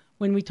show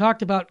when we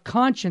talked about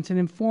conscience and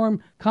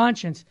informed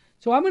conscience.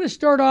 So I'm going to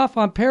start off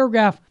on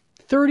paragraph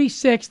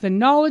 36, the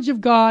knowledge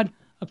of God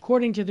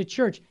according to the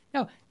church.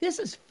 Now, this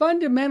is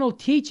fundamental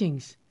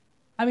teachings.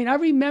 I mean, I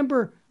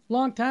remember a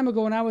long time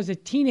ago when I was a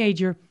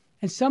teenager,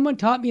 and someone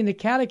taught me in the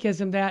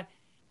catechism that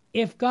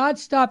if God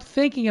stopped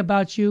thinking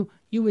about you,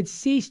 you would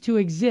cease to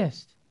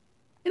exist.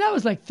 And I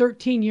was like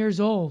 13 years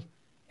old.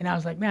 And I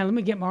was like, man, let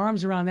me get my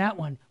arms around that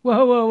one.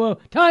 Whoa, whoa, whoa.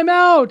 Time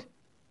out.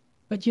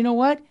 But you know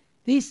what?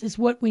 this is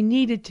what we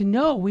needed to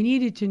know. We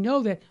needed to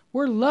know that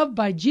we're loved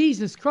by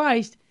Jesus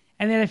Christ,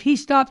 and that if he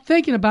stopped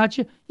thinking about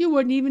you, you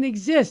wouldn't even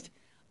exist.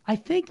 I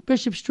think,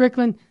 Bishop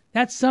Strickland,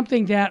 that's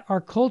something that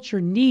our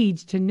culture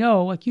needs to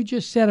know, like you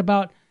just said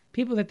about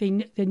people, that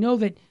they know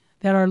that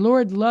our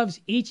Lord loves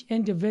each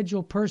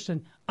individual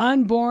person,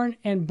 unborn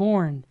and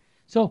born.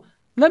 So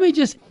let me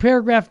just,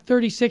 paragraph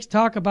 36,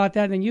 talk about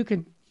that, and then you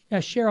can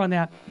share on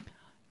that.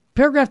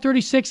 Paragraph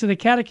 36 of the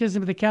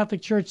Catechism of the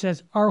Catholic Church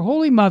says, our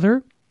Holy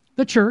Mother,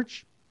 the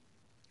Church,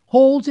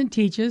 holds and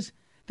teaches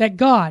that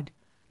God,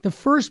 the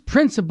first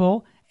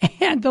principle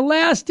and the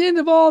last end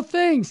of all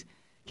things,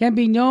 can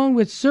be known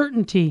with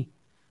certainty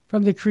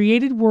from the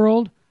created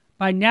world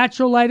by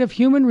natural light of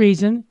human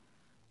reason.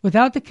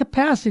 Without the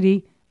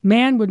capacity,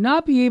 man would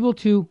not be able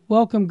to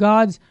welcome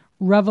God's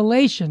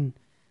revelation.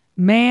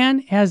 Man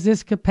has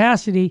this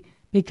capacity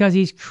because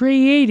he's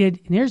created,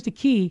 and here's the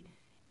key,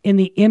 in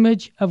the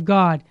image of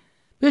God.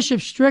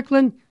 Bishop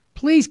Strickland,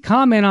 please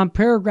comment on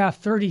paragraph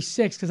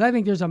 36, because I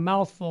think there's a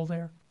mouthful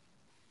there.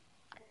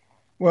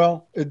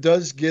 Well, it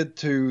does get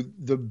to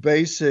the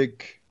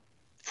basic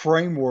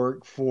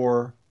framework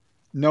for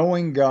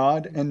knowing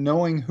God and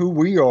knowing who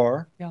we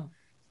are,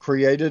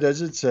 created,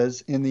 as it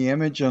says, in the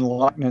image and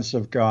likeness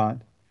of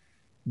God.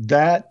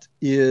 That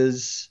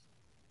is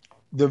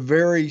the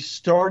very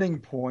starting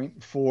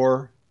point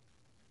for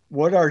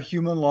what our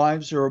human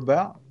lives are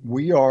about.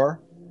 We are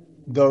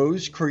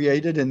those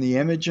created in the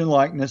image and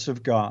likeness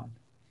of God,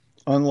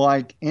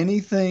 unlike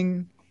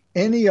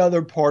any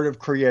other part of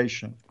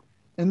creation.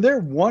 And there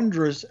are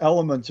wondrous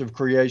elements of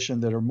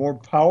creation that are more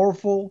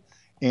powerful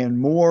and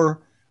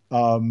more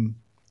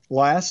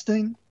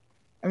lasting.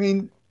 I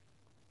mean,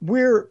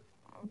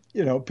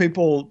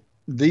 people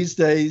these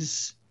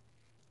days,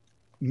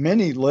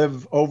 many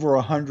live over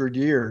 100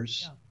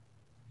 years,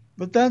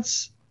 but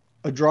that's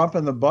a drop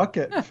in the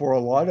bucket for a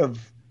lot of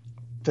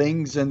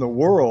things in the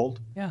world.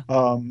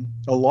 A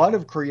lot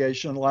of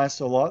creation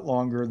lasts a lot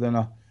longer than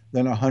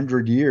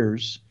 100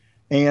 years.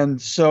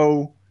 And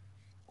so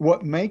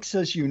what makes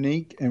us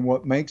unique and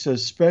what makes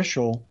us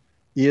special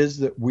is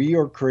that we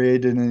are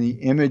created in the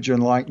image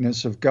and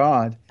likeness of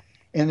God.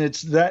 And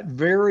it's that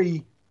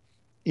very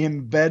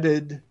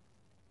embedded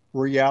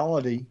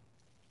reality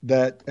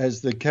that,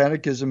 as the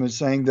Catechism is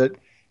saying, that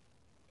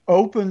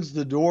opens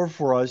the door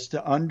for us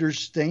to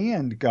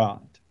understand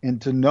God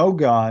and to know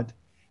God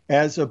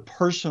as a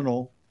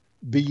personal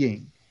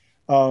being.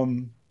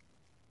 The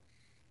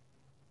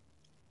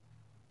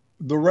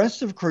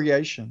rest of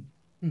creation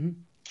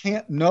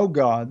can't know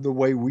God the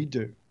way we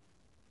do.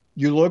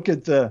 You look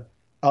at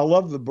I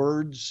love the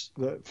birds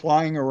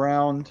flying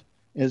around,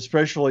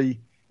 especially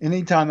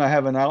anytime I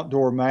have an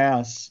outdoor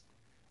mass.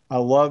 I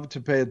love to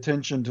pay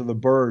attention to the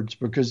birds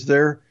because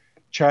they're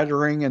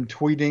chattering and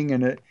tweeting,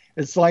 and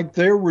it's like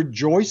they're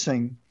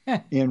rejoicing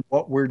in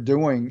what we're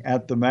doing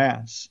at the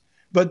mass.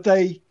 But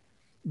they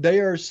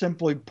are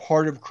simply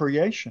part of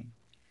creation.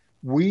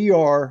 We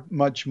are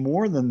much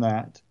more than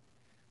that.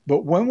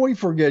 But when we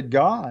forget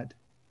God,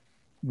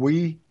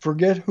 we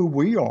forget who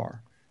we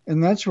are.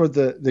 And that's what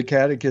the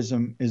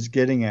Catechism is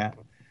getting at.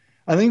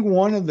 I think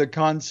one of the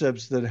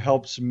concepts that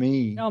helps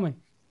me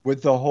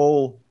with the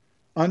whole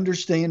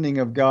understanding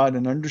of God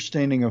and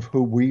understanding of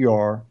who we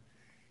are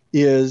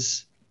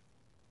is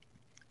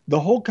the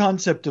whole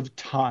concept of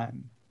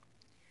time.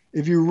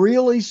 If you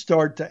really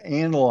start to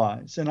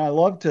analyze, and I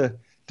love to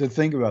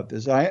think about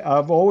this,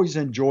 I've always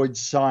enjoyed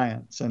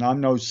science, and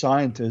I'm no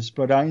scientist,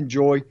 but I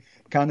enjoy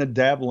kind of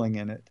dabbling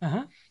in it.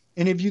 And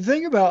if you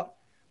think about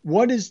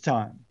what is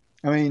time,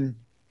 I mean,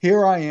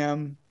 here I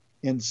am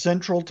in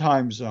Central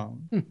Time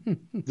Zone.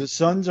 The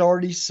sun's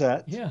already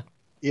set.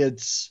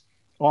 It's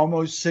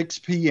almost 6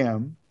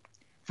 p.m.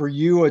 For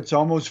you, it's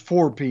almost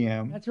 4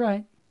 p.m. That's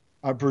right.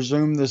 I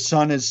presume the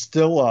sun is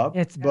still up,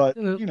 but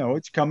absolutely.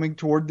 It's coming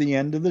toward the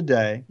end of the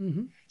day.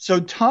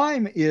 So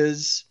time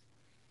is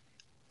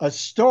a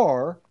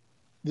star,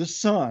 the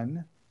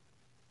sun,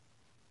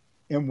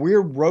 and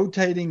we're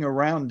rotating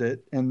around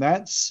it, and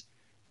that's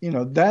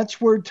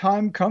where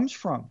time comes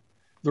from.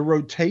 The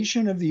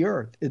rotation of the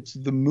earth. It's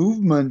the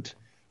movement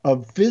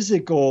of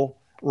physical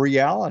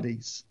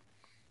realities.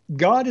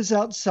 God is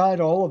outside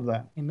all of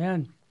that.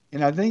 Amen.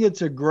 And I think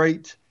it's a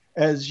great,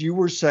 as you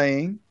were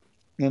saying,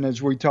 and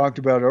as we talked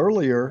about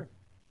earlier,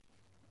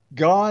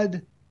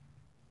 God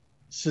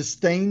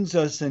sustains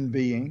us in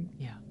being.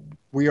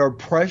 We are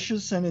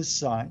precious in his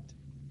sight.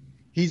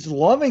 He's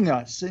loving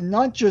us, and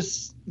not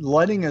just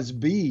letting us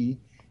be,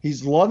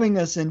 he's loving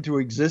us into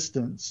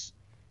existence.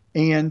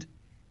 And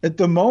at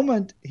the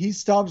moment he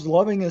stops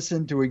loving us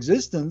into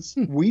existence,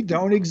 we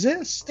don't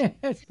exist.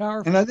 That's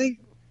powerful. And I think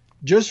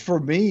just for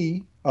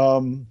me,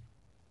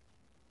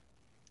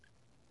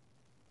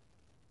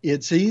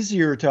 it's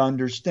easier to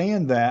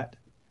understand that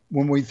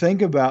when we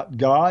think about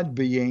God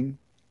being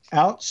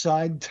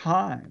outside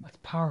time. That's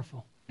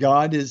powerful.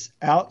 God is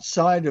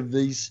outside of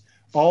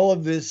all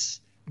of this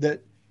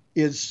that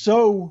is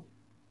so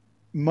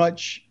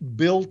much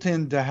built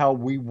into how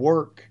we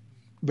work.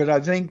 But I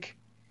think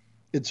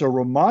it's a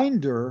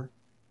reminder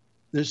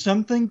There's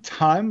something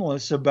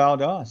timeless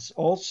about us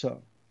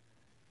also.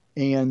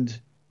 And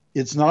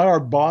it's not our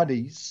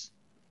bodies.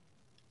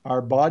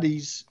 Our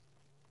bodies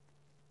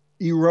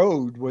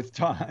erode with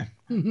time.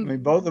 I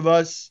mean, both of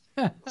us,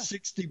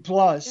 60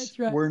 plus, That's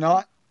right. we're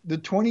not the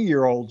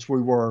 20-year-olds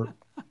we were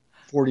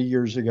 40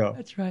 years ago.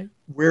 That's right.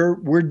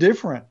 We're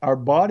different. Our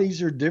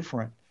bodies are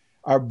different.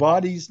 Our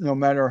bodies, no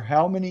matter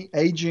how many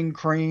aging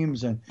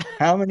creams and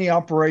how many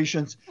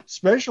operations,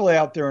 especially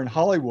out there in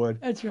Hollywood,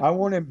 That's right. I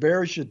won't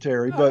embarrass you,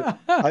 Terry, but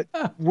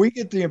we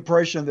get the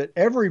impression that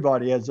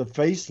everybody has a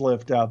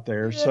facelift out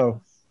there. Yeah.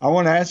 So I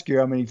want to ask you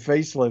how many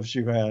facelifts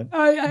you've had.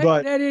 I haven't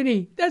But had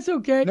any. That's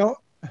okay. no,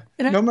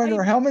 And no I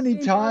matter how many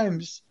same brother.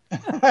 times,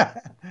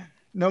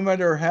 no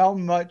matter how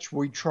much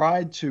we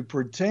try to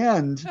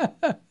pretend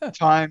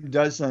time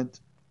doesn't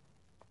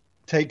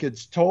take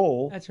its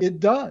toll, That's right. it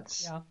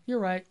does. Yeah, you're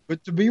right.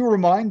 But to be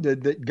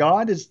reminded that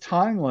God is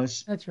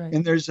timeless, That's right.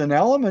 and there's an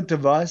element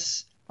of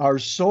us, our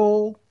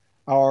soul,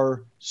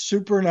 our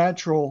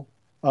supernatural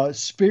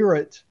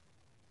spirit,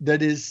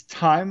 that is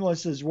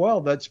timeless as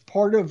well. That's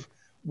part of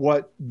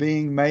what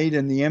being made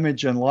in the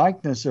image and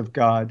likeness of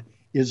God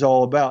is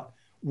all about.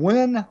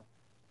 When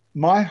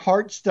my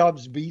heart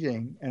stops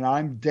beating and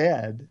I'm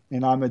dead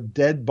and I'm a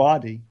dead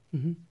body,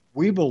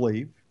 we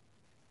believe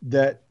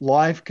that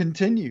life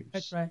continues.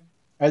 That's right.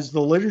 As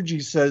the liturgy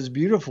says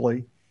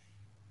beautifully,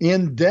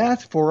 in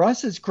death, for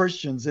us as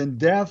Christians, in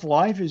death,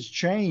 life is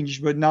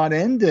changed but not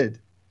ended.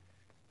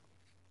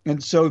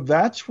 And so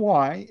that's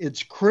why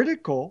it's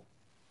critical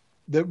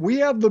that we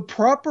have the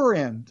proper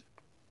end.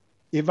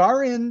 If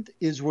our end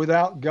is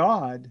without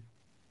God,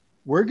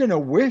 we're going to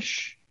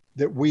wish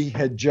that we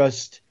had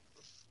just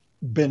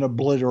been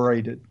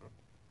obliterated,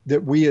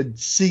 that we had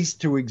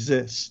ceased to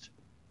exist.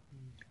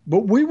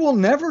 But we will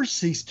never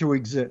cease to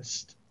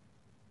exist.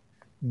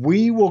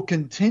 We will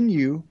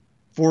continue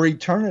for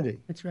eternity.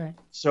 That's right.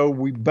 So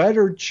we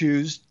better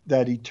choose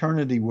that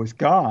eternity with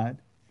God.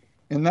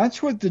 And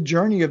that's what the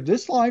journey of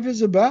this life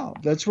is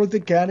about. That's what the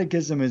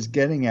Catechism is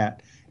getting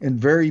at in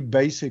very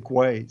basic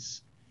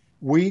ways.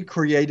 We,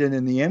 created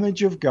in the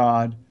image of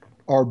God,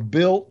 are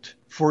built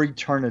for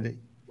eternity.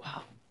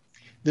 Wow.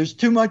 There's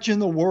too much in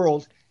the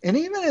world, and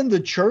even in the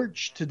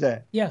church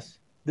today, Yes.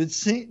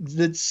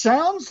 that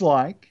sounds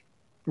like,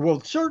 well,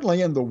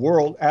 certainly in the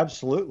world,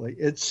 absolutely,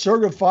 it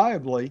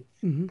certifiably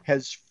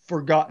has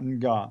forgotten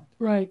God.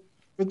 Right.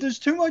 But there's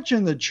too much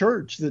in the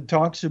church that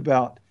talks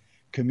about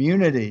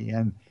community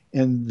and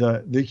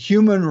the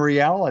human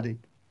reality.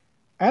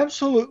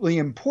 Absolutely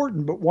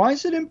important. But why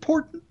is it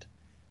important?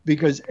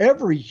 Because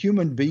every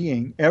human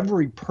being,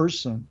 every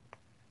person,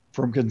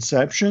 from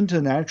conception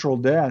to natural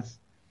death,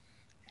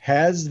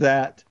 has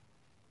that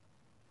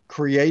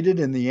created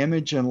in the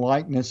image and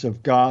likeness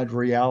of God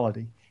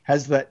reality,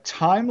 has that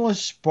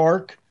timeless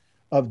spark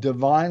of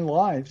divine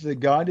life that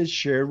God has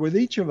shared with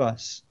each of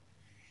us.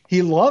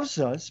 He loves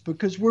us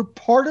because we're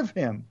part of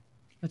him.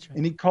 That's right.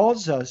 And he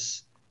calls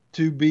us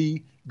to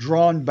be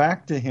drawn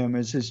back to him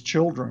as his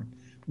children.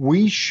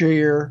 We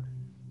share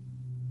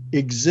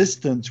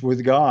existence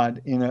with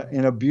God in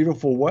a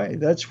beautiful way.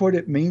 That's what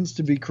it means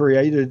to be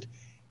created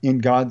in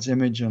God's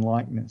image and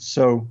likeness.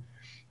 So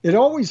it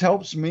always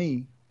helps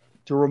me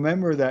to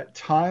remember that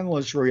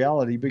timeless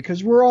reality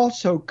because we're all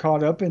so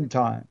caught up in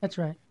time. That's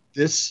right.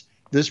 This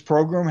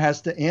program has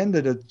to end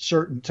at a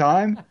certain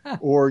time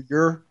or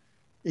your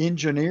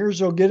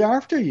engineers will get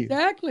after you.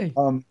 Exactly.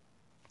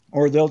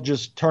 Or they'll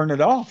just turn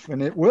it off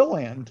and it will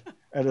end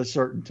at a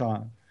certain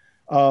time.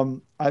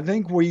 I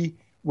think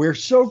we're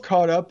so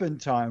caught up in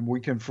time, we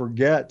can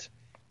forget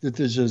that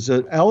there's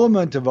an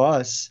element of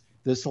us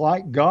that's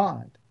like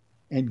God,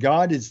 and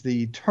God is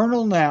the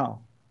eternal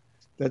now.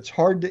 That's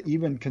hard to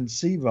even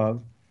conceive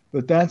of,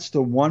 but that's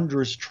the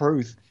wondrous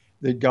truth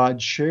that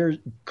God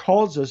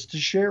calls us to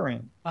share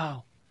in.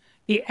 Wow.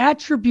 The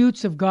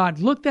attributes of God.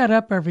 Look that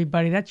up,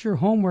 everybody. That's your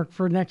homework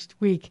for next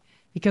week,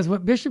 because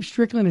what Bishop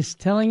Strickland is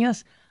telling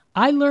us,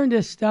 I learned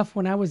this stuff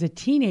when I was a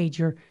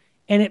teenager,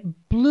 and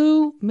it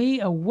blew me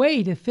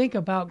away to think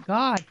about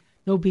God.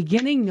 No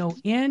beginning, no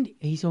end.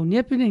 He's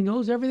omnipotent. He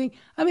knows everything.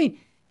 I mean,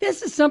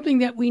 this is something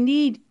that we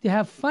need to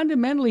have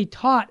fundamentally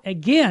taught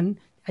again.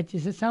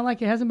 Does it sound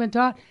like it hasn't been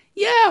taught?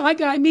 Yeah,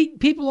 I meet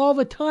people all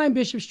the time,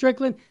 Bishop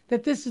Strickland,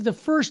 that this is the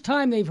first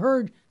time they've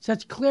heard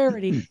such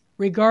clarity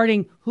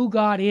regarding who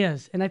God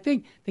is. And I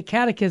think the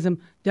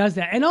Catechism does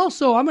that. And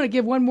also, I'm going to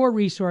give one more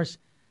resource.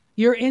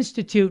 Your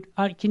institute,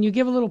 can you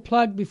give a little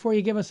plug before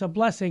you give us a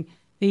blessing?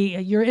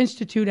 Your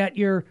institute at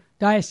your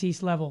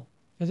diocese level,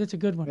 because it's a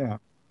good one. Yeah.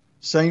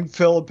 St.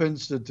 Philip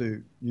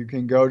Institute. You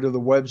can go to the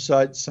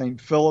website,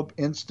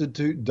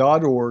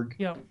 stphilipinstitute.org.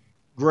 Yeah.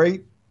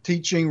 Great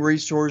teaching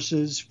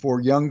resources for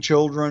young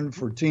children,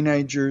 for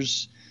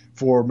teenagers,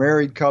 for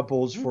married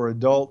couples, for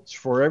adults,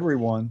 for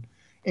everyone.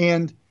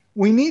 And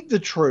we need the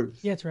truth.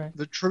 Yeah, that's right.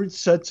 The truth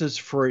sets us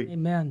free.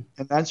 Amen.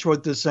 And that's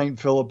what the St.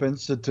 Philip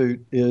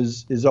Institute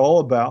is all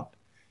about.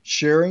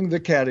 Sharing the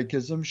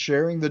catechism,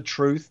 sharing the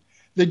truth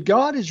that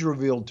God has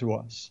revealed to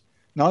us.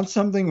 Not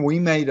something we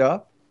made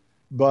up,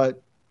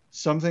 but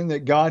something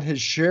that God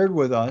has shared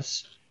with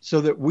us so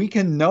that we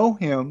can know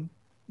him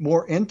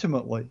more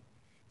intimately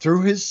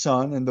through his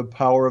Son and the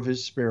power of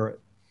his Spirit.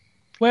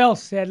 Well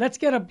said. Let's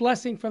get a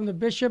blessing from the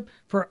bishop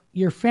for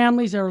your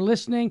families that are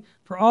listening.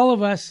 For all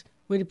of us,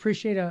 we'd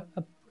appreciate a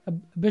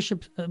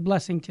bishop's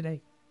blessing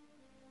today.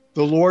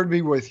 The Lord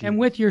be with you. And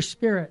with your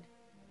spirit.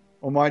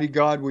 Almighty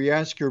God, we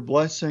ask your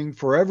blessing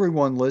for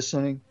everyone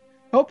listening.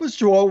 Help us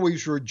to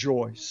always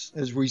rejoice,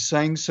 as we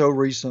sang so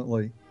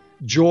recently.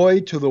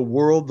 Joy to the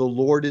world, the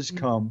Lord is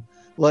come.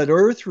 Let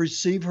earth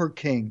receive her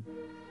King.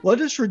 Let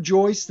us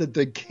rejoice that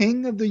the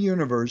King of the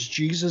universe,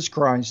 Jesus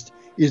Christ,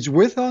 is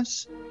with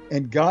us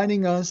and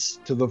guiding us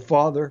to the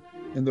Father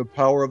in the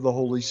power of the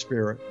Holy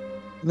Spirit.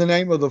 In the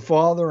name of the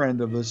Father,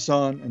 and of the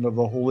Son, and of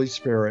the Holy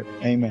Spirit.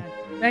 Amen.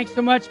 Thanks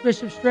so much,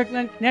 Bishop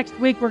Strickland. Next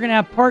week, we're going to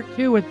have part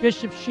 2 with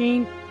Bishop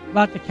Sheen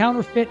about the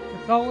counterfeit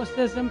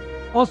Catholicism.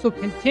 Also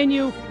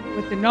continue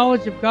with the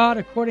knowledge of God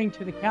according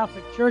to the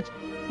Catholic Church.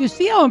 You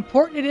see how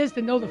important it is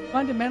to know the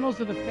fundamentals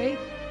of the faith?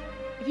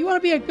 If you want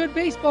to be a good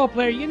baseball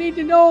player, you need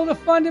to know the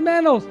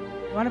fundamentals.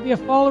 You want to be a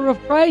follower of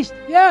Christ?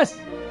 Yes.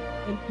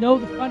 And know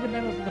the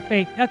fundamentals of the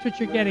faith. That's what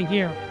you're getting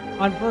here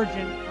on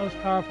Virgin Most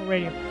Powerful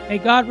Radio. May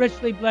God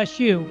richly bless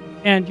you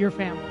and your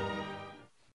family.